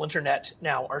for Splinternet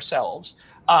now ourselves.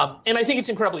 And I think it's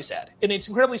incredibly sad, and it's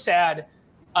incredibly sad.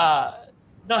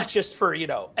 Not just for,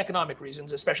 economic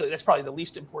reasons, especially, that's probably the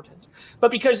least important,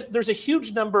 but because there's a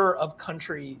huge number of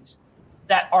countries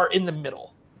that are in the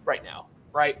middle right now,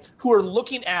 right? Who are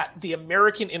looking at the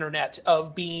American internet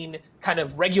of being kind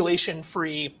of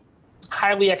regulation-free,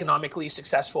 highly economically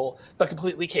successful, but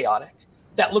completely chaotic.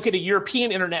 That look at a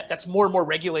European internet that's more and more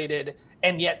regulated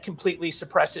and yet completely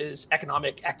suppresses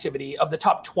economic activity. Of the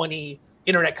top 20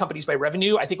 internet companies by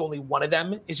revenue, I think only one of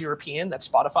them is European. That's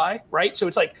Spotify, right? So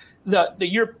it's like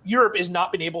Europe has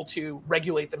not been able to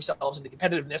regulate themselves into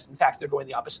competitiveness. In fact, they're going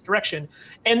the opposite direction.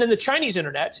 And then the Chinese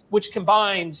internet, which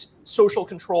combines social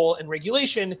control and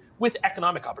regulation with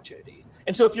economic opportunity.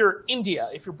 And so if you're India,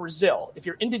 if you're Brazil, if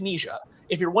you're Indonesia,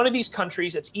 if you're one of these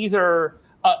countries that's either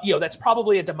that's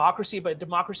probably a democracy, but a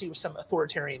democracy with some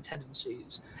authoritarian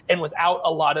tendencies and without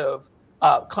a lot of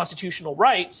constitutional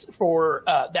rights for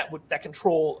that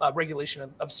control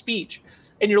regulation of speech.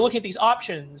 And you're looking at these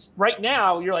options right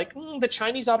now, you're like, the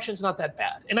Chinese option is not that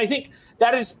bad. And I think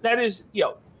that is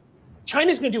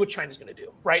China's going to do what China's going to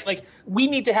do, right? Like, we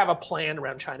need to have a plan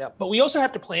around China, but we also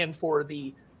have to plan for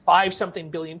the 5-something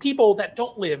billion people that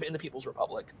don't live in the People's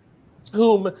Republic,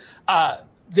 whom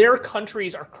their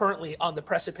countries are currently on the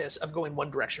precipice of going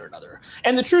one direction or another.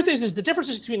 And the truth is the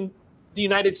differences between the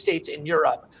United States and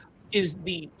Europe it's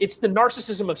the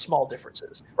narcissism of small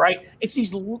differences, right? It's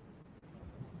these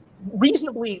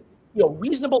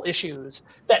reasonable issues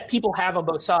that people have on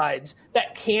both sides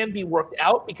that can be worked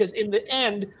out, because in the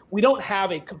end, we don't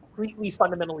have a completely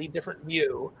fundamentally different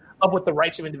view of what the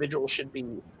rights of individuals should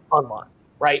be online,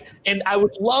 right? And I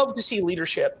would love to see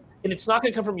leadership, and it's not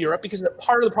going to come from Europe, because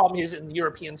part of the problem is in the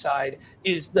European side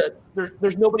is that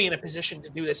there's nobody in a position to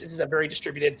do this. This is a very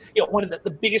distributed, one of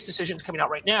the biggest decisions coming out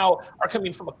right now are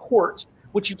coming from a court,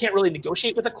 which you can't really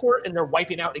negotiate with a court, and they're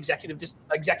wiping out executive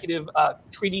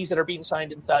treaties that are being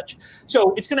signed and such.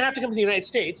 So it's going to have to come to the United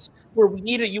States, where we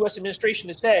need a U.S. administration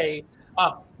to say,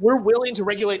 we're willing to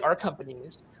regulate our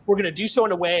companies. We're going to do so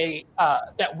in a way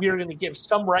that we're going to give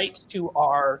some rights to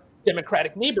our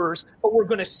democratic neighbors, but we're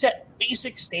going to set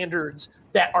basic standards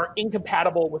that are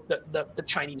incompatible with the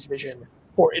Chinese vision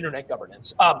for internet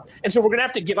governance. And so we're going to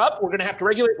have to give up. We're going to have to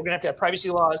regulate. We're going to have privacy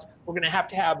laws. We're going to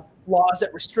have laws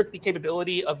that restrict the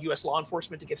capability of U.S. law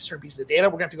enforcement to get a certain piece of the data.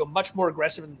 We're going to have to go much more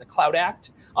aggressive than the Cloud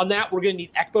Act. On that, we're going to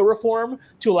need ECBA reform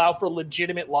to allow for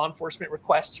legitimate law enforcement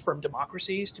requests from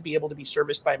democracies to be able to be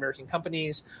serviced by American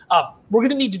companies. We're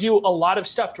going to need to do a lot of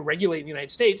stuff to regulate in the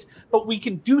United States, but we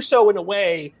can do so in a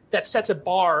way that sets a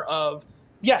bar of,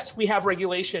 yes, we have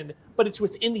regulation, but it's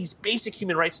within these basic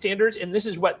human rights standards, and this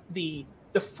is what the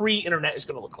free internet is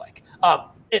going to look like.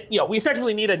 We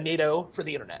effectively need a NATO for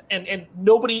the internet, and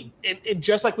nobody, and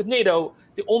just like with NATO,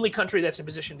 the only country that's in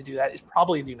position to do that is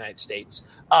probably the United States.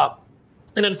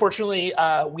 And unfortunately,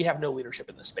 we have no leadership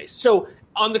in this space. So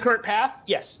on the current path,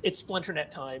 yes, it's splinternet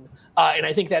time, and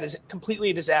I think that is completely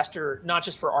a disaster, not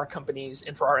just for our companies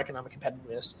and for our economic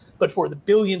competitiveness, but for the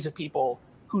billions of people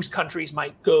whose countries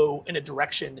might go in a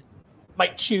direction,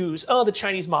 might choose, the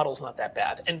Chinese model is not that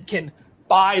bad, and can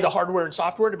buy the hardware and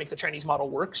software to make the Chinese model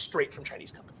work straight from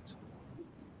Chinese companies.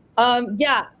 I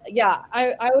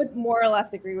would more or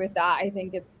less agree with that. I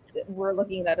think we're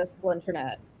looking at a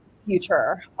splinternet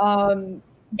future. I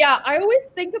always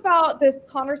think about this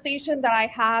conversation that I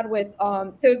had with,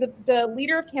 the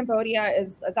leader of Cambodia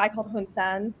is a guy called Hun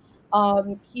Sen.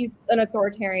 He's an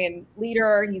authoritarian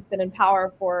leader. He's been in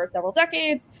power for several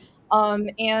decades.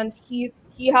 And he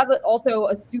has also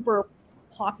a super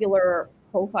popular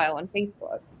profile on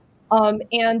Facebook.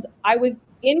 And I was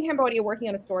in Cambodia working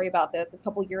on a story about this a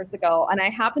couple years ago, and I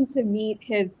happened to meet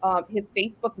his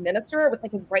Facebook minister. It was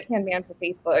like his right-hand man for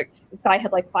Facebook. This guy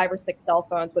had like 5 or 6 cell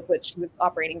phones with which he was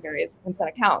operating various Hun Sen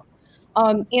accounts.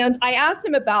 And I asked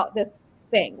him about this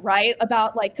thing, right?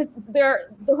 About because the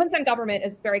Hun Sen government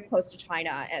is very close to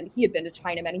China, and he had been to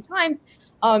China many times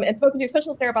and spoken to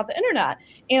officials there about the internet.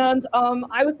 And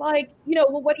I was like,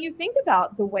 well, what do you think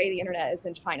about the way the internet is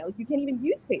in China? Like, you can't even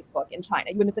use Facebook in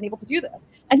China. You wouldn't have been able to do this.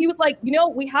 And he was like,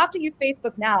 we have to use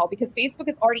Facebook now because Facebook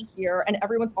is already here and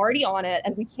everyone's already on it,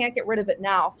 and we can't get rid of it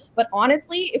now. But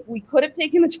honestly, if we could have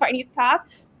taken the Chinese path,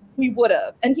 we would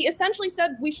have. And he essentially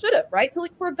said we should have, right? So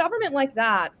like for a government like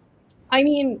that, I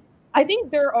mean, I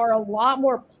think there are a lot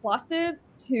more pluses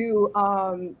to,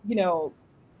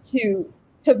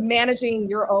 to managing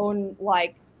your own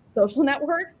like social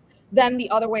networks than the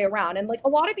other way around. And like a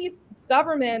lot of these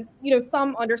governments,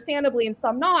 some understandably and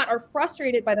some not, are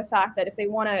frustrated by the fact that if they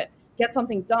want to get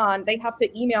something done, they have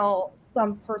to email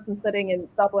some person sitting in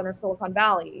Dublin or Silicon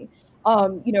Valley,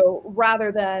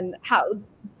 rather than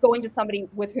going to somebody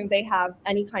with whom they have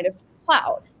any kind of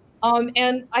clout.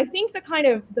 And I think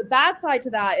the bad side to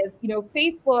that is,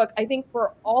 Facebook, I think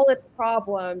for all its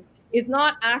problems, is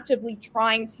not actively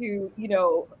trying to,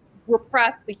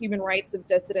 repress the human rights of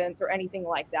dissidents or anything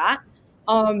like that.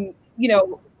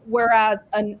 Whereas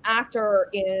an actor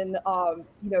in,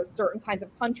 certain kinds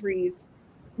of countries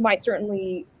might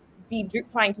certainly be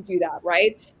trying to do that,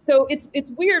 right? So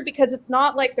it's weird because it's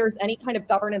not like there's any kind of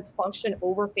governance function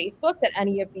over Facebook that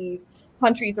any of these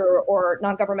countries or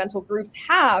non-governmental groups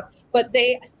have, but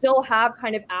they still have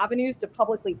kind of avenues to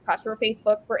publicly pressure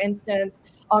Facebook, for instance,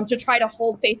 to try to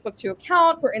hold Facebook to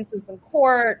account, for instance, in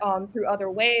court, through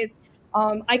other ways.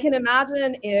 I can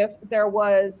imagine if there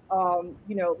was,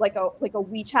 like a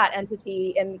WeChat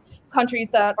entity in countries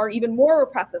that are even more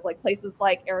repressive, like places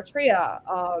like Eritrea,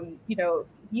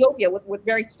 Ethiopia, with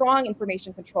very strong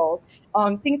information controls.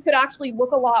 Things could actually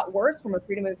look a lot worse from a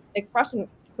freedom of expression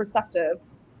perspective.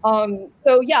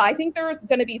 I think there's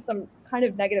going to be some kind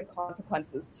of negative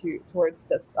consequences towards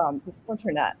this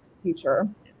splinternet future.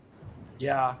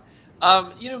 Yeah.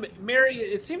 Mary,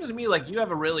 it seems to me like you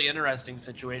have a really interesting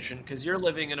situation because you're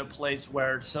living in a place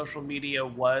where social media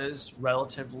was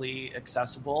relatively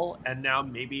accessible, and now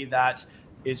maybe that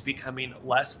is becoming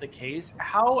less the case.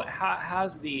 How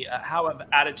have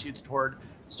attitudes toward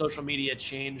social media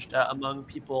changed among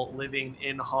people living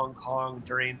in Hong Kong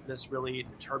during this really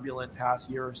turbulent past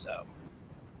year or so?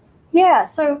 Yeah,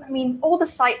 so I mean, all the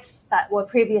sites that were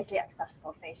previously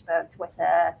accessible, Facebook,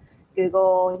 Twitter,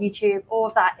 Google, YouTube, all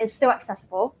of that is still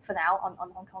accessible for now on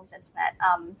Hong Kong's internet.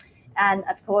 And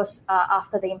of course,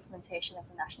 after the implementation of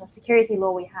the national security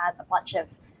law, we had a bunch of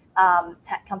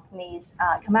tech companies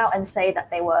come out and say that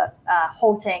they were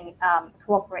halting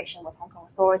cooperation with Hong Kong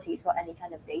authorities for any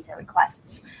kind of data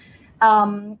requests.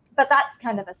 But that's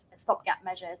kind of a stopgap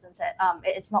measure, isn't it?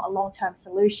 It's not a long-term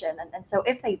solution. And so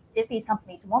if these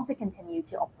companies want to continue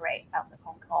to operate out of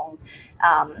Hong Kong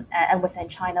and within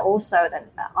China also, then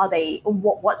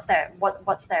what's their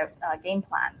game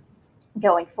plan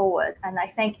going forward? And I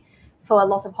think for a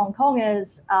lot of Hong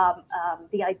Kongers,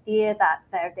 the idea that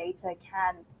their data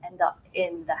can end up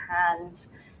in the hands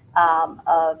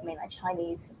of mainland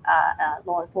Chinese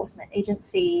law enforcement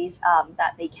agencies,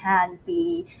 that they can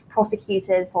be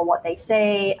prosecuted for what they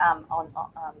say on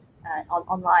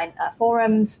online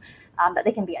forums, that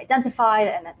they can be identified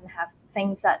and then have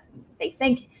things that they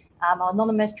think are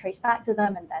anonymous traced back to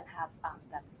them, and then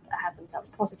have themselves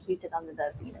prosecuted under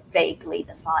the vaguely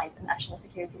defined national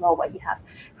security law, where you have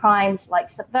crimes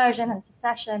like subversion and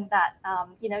secession that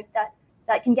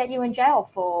that can get you in jail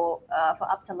for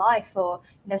up to life, for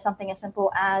something as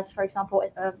simple as, for example,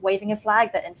 waving a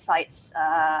flag that incites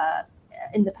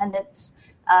independence,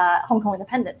 Hong Kong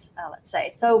independence, let's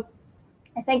say. So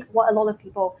I think what a lot of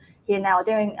people here now are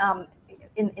doing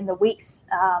in the weeks,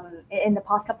 in the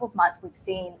past couple of months, we've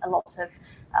seen a lot of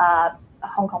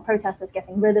Hong Kong protesters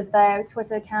getting rid of their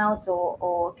Twitter accounts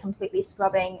or completely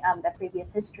scrubbing their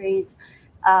previous histories.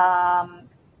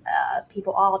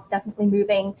 People are definitely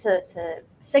moving to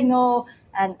Signal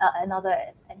and other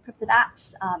encrypted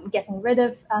apps, getting rid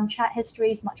of chat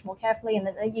histories much more carefully. And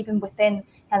then even within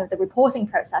kind of the reporting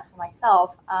process for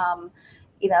myself,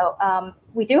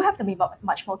 we do have to be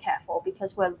much more careful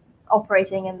because we're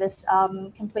operating in this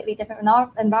completely different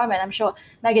environment. I'm sure,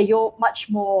 Mega, you're much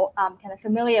more kind of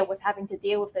familiar with having to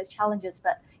deal with those challenges.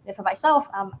 But for myself,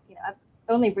 I've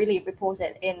only really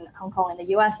reported in Hong Kong and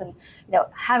the US, and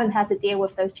haven't had to deal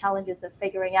with those challenges of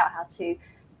figuring out how to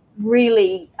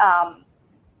really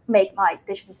make my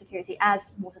digital security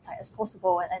as watertight as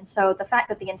possible. And so the fact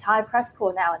that the entire press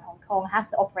corps now in Hong Kong has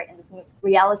to operate in this new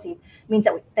reality means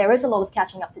that there is a lot of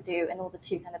catching up to do in order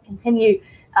to kind of continue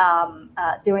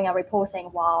doing our reporting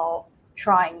while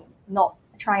trying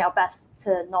our best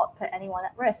to not put anyone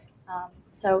at risk.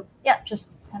 So yeah,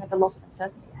 just kind of a lot of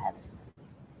uncertainty ahead.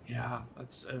 Yeah,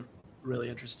 that's really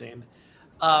interesting.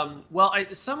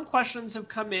 Some questions have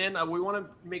come in. We want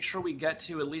to make sure we get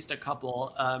to at least a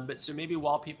couple. But so maybe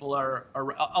while people are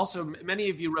also, many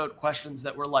of you wrote questions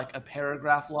that were like a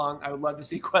paragraph long. I would love to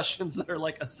see questions that are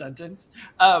like a sentence.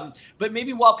 But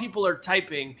maybe while people are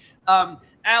typing,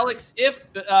 Alex, if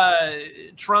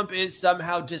Trump is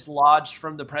somehow dislodged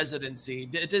from the presidency,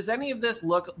 does any of this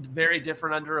look very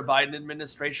different under a Biden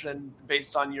administration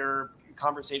based on your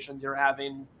conversations you're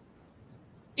having?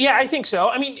 Yeah, I think so.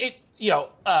 I mean,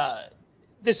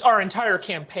 our entire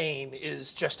campaign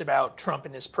is just about Trump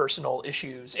and his personal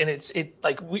issues, and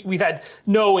we've had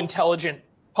no intelligent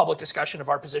public discussion of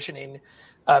our positioning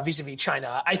vis-a-vis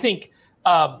China. I think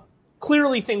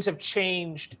clearly things have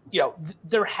changed.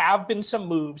 There have been some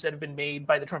moves that have been made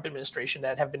by the Trump administration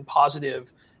that have been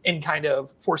positive in kind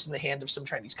of forcing the hand of some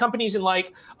Chinese companies and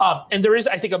and there is,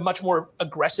 I think, a much more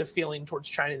aggressive feeling towards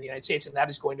China in the United States, and that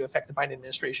is going to affect the Biden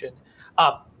administration.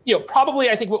 Probably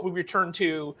I think what we return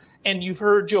to, and you've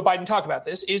heard Joe Biden talk about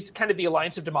this, is kind of the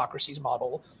Alliance of Democracies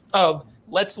model of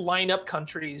let's line up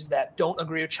countries that don't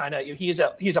agree with China. He's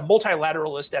a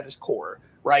multilateralist at his core,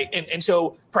 right? And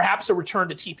so perhaps a return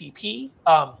to TPP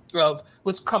of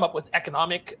let's come up with an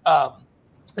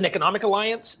economic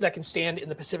alliance that can stand in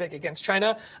the Pacific against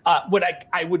China. What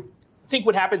I would think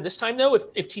would happen this time, though,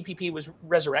 if TPP was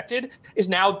resurrected, is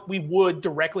now we would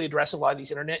directly address a lot of these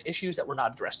internet issues that were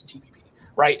not addressed in TPP.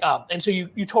 Right. And so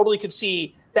you totally could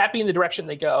see that being the direction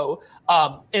they go.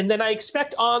 And then I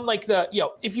expect on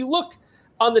if you look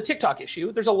on the TikTok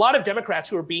issue, there's a lot of Democrats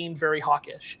who are being very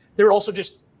hawkish. They're also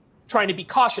just trying to be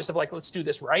cautious of let's do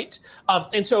this right.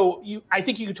 And so I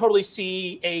think you could totally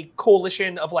see a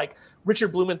coalition of Richard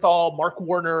Blumenthal, Mark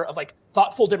Warner, of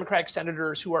thoughtful Democratic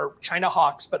senators who are China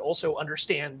hawks, but also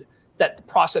understand that the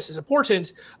process is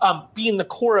important, being the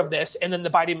core of this, and then the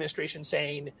Biden administration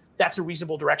saying that's a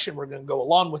reasonable direction, we're going to go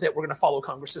along with it, we're going to follow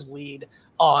Congress's lead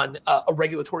on a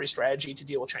regulatory strategy to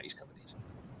deal with Chinese companies.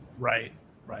 Right.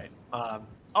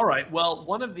 All right. Well,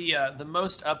 one of the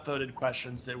most upvoted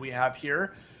questions that we have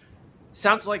here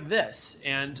sounds like this,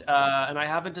 and I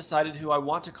haven't decided who I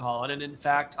want to call it. And in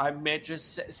fact, I may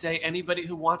just say anybody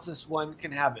who wants this one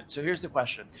can have it. So here's the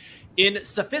question. In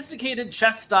sophisticated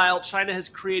chess style, China has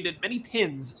created many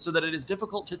pins so that it is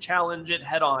difficult to challenge it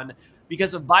head on.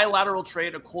 Because of bilateral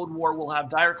trade, a Cold War will have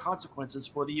dire consequences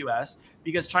for the U.S.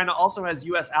 Because China also has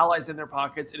U.S. allies in their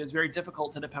pockets, it is very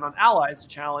difficult to depend on allies to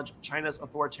challenge China's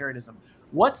authoritarianism.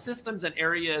 What systems and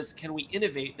areas can we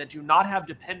innovate that do not have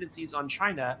dependencies on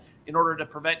China in order to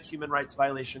prevent human rights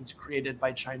violations created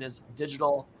by China's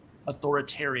digital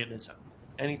authoritarianism?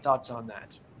 Any thoughts on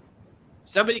that?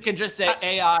 Somebody can just say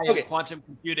AI and quantum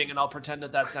computing, and I'll pretend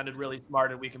that sounded really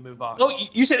smart, and we can move on. Oh,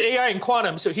 you said AI and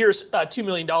quantum, so here's $2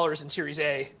 million in Series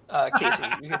A, Casey.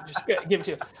 You can just give it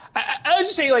to you. I would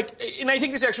just say, and I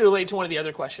think this actually relates to one of the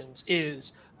other questions,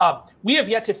 is we have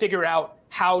yet to figure out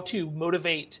how to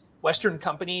motivate Western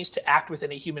companies to act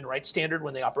within a human rights standard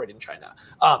when they operate in China.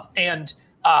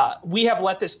 We have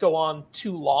let this go on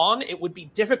too long. It would be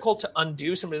difficult to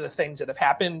undo some of the things that have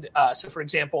happened. So, for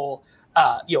example,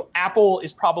 Apple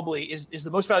is probably is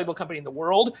the most valuable company in the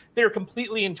world. They're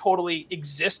completely and totally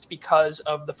exist because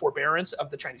of the forbearance of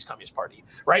the Chinese Communist Party,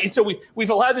 right? And so we've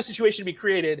allowed the situation to be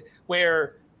created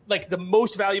where like the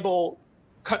most valuable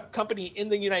company in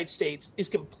the United States is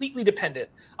completely dependent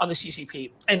on the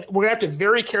CCP, and we're gonna have to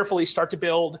very carefully start to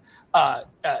build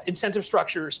incentive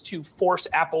structures to force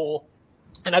Apple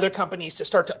and other companies to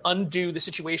start to undo the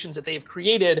situations that they have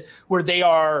created where they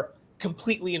are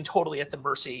completely and totally at the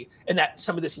mercy, and that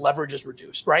some of this leverage is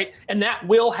reduced, right? And that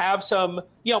will have some,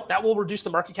 that will reduce the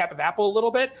market cap of Apple a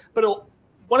little bit. But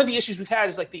one of the issues we've had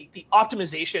is like the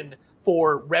optimization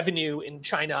for revenue in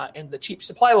China and the cheap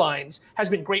supply lines has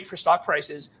been great for stock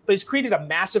prices, but it's created a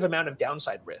massive amount of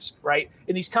downside risk, right?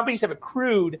 And these companies have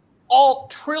accrued all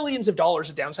trillions of dollars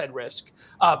of downside risk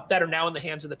that are now in the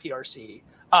hands of the PRC.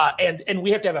 And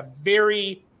we have to have a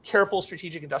very careful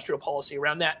strategic industrial policy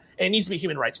around that. And it needs to be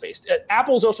human rights based.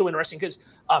 Apple is also interesting because,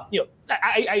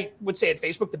 I would say at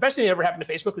Facebook, the best thing that ever happened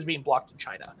to Facebook was being blocked in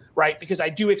China, right? Because I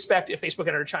do expect if Facebook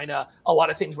entered China, a lot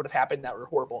of things would have happened that were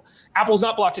horrible. Apple's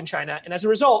not blocked in China. And as a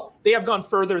result, they have gone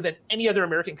further than any other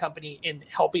American company in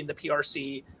helping the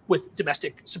PRC with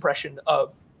domestic suppression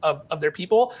of their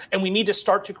people. And we need to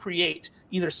start to create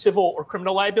either civil or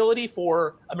criminal liability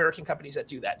for American companies that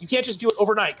do that. You can't just do it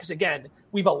overnight because, again,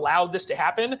 we've allowed this to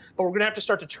happen, but we're going to have to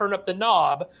start to turn up the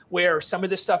knob where some of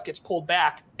this stuff gets pulled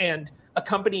back and a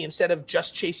company, instead of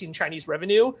just chasing Chinese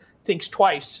revenue, thinks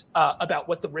twice about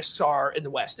what the risks are in the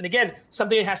West. And again,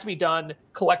 something that has to be done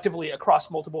collectively across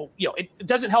multiple, it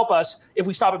doesn't help us if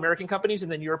we stop American companies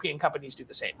and then European companies do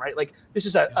the same, right? Like this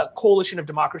is a coalition of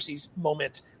democracies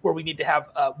moment where we need to have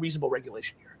reasonable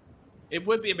regulation here. It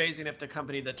would be amazing if the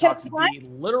company that talks the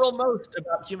literal most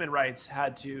about human rights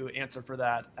had to answer for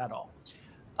that at all.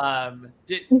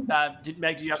 Did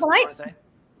Meg, do you have something you want to say?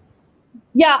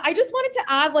 Yeah, I just wanted to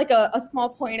add like a small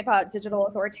point about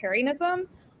digital authoritarianism.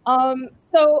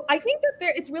 So I think that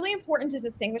it's really important to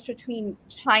distinguish between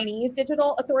Chinese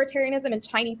digital authoritarianism and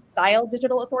Chinese style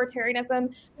digital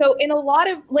authoritarianism. So in a lot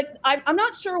of I'm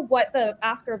not sure what the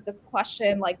asker of this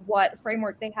question, like what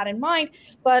framework they had in mind,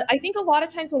 but I think a lot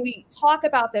of times when we talk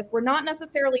about this, we're not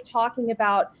necessarily talking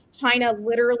about China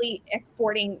literally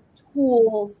exporting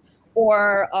tools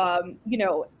or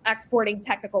exporting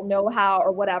technical know-how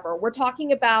or whatever. We're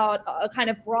talking about a kind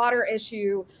of broader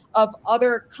issue of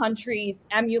other countries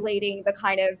emulating the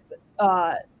kind of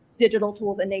digital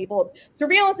tools enabled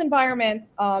surveillance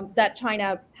environment that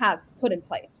China has put in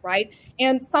place, right?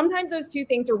 And sometimes those two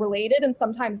things are related and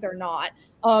sometimes they're not.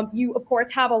 You, of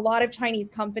course, have a lot of Chinese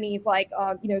companies like,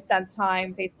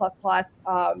 SenseTime, Face++,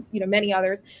 many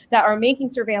others that are making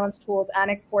surveillance tools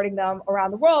and exporting them around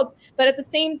the world. But at the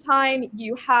same time,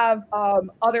 you have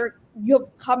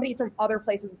companies from other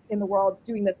places in the world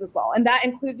doing this as well. And that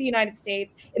includes the United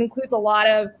States. It includes a lot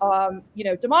of,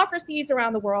 democracies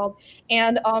around the world.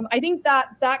 And I think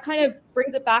that kind of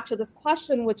brings it back to this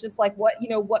question, which is like,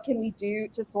 what can we do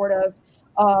to sort of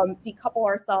decouple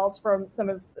ourselves from some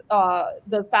of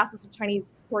the facets of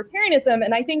Chinese authoritarianism.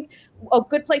 And I think a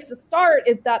good place to start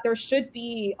is that there should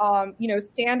be,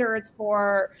 standards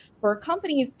for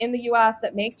companies in the U.S.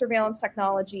 that make surveillance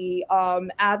technology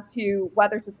as to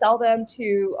whether to sell them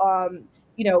to,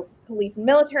 police and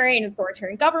military and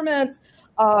authoritarian governments,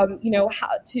 how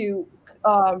to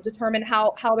determine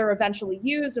how they're eventually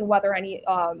used and whether any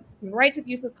human rights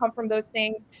abuses come from those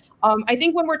things. I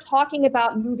think when we're talking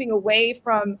about moving away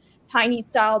from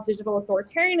Chinese-style digital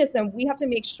authoritarianism, we have to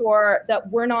make sure that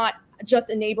we're not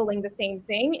just enabling the same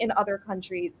thing in other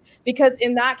countries. Because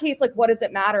in that case, like, what does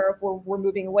it matter if we're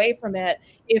moving away from it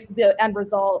if the end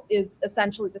result is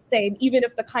essentially the same, even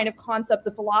if the kind of concept,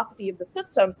 the philosophy of the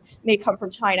system may come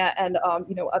from China and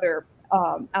other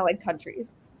allied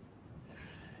countries.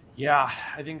 Yeah,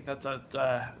 I think that's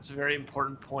a very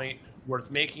important point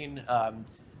worth making.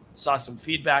 Saw some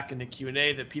feedback in the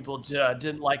Q&A that people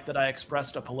didn't like that I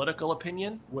expressed a political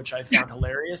opinion, which I found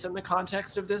hilarious in the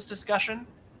context of this discussion.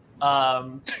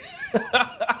 Oh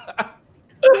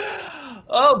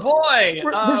boy.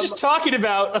 We're just talking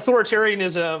about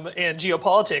authoritarianism and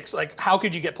geopolitics. Like, how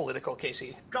could you get political,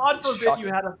 Casey? God forbid you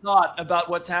had a thought about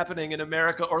what's happening in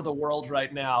America or the world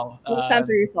right now.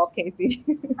 Censor yourself, Casey.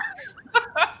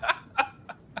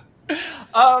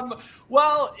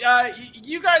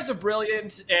 You guys are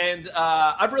brilliant, and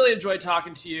I've really enjoyed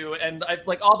talking to you. And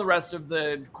all the rest of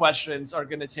the questions are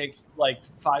going to take like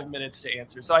 5 minutes to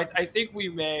answer. So I think we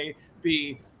may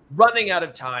be running out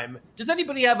of time. Does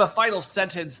anybody have a final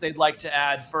sentence they'd like to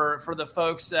add for the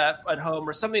folks at home,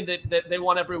 or something that they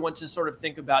want everyone to sort of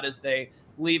think about as they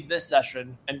leave this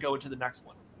session and go into the next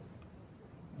one?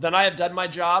 Then I have done my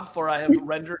job, for I have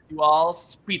rendered you all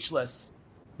speechless.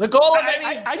 The goal of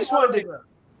I just wanted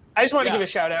to give a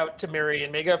shout out to Mary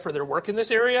and Mega for their work in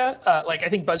this area. I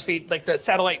think BuzzFeed, like the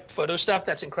satellite photo stuff,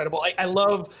 that's incredible. I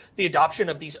love the adoption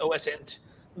of these OSINT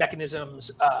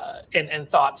mechanisms and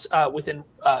thoughts within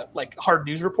like hard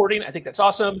news reporting. I think that's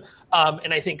awesome.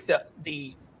 And I think that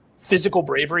the physical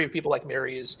bravery of people like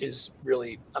Mary is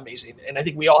really amazing. And I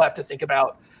think we all have to think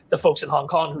about the folks in Hong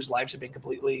Kong whose lives have been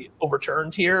completely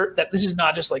overturned here, that this is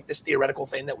not just like this theoretical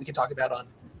thing that we can talk about on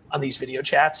these video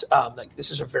chats. Like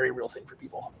this is a very real thing for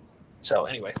people. So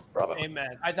anyway, bravo.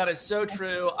 Amen. That is so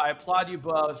true. I applaud you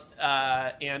both,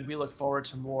 and we look forward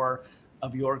to more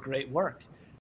of your great work.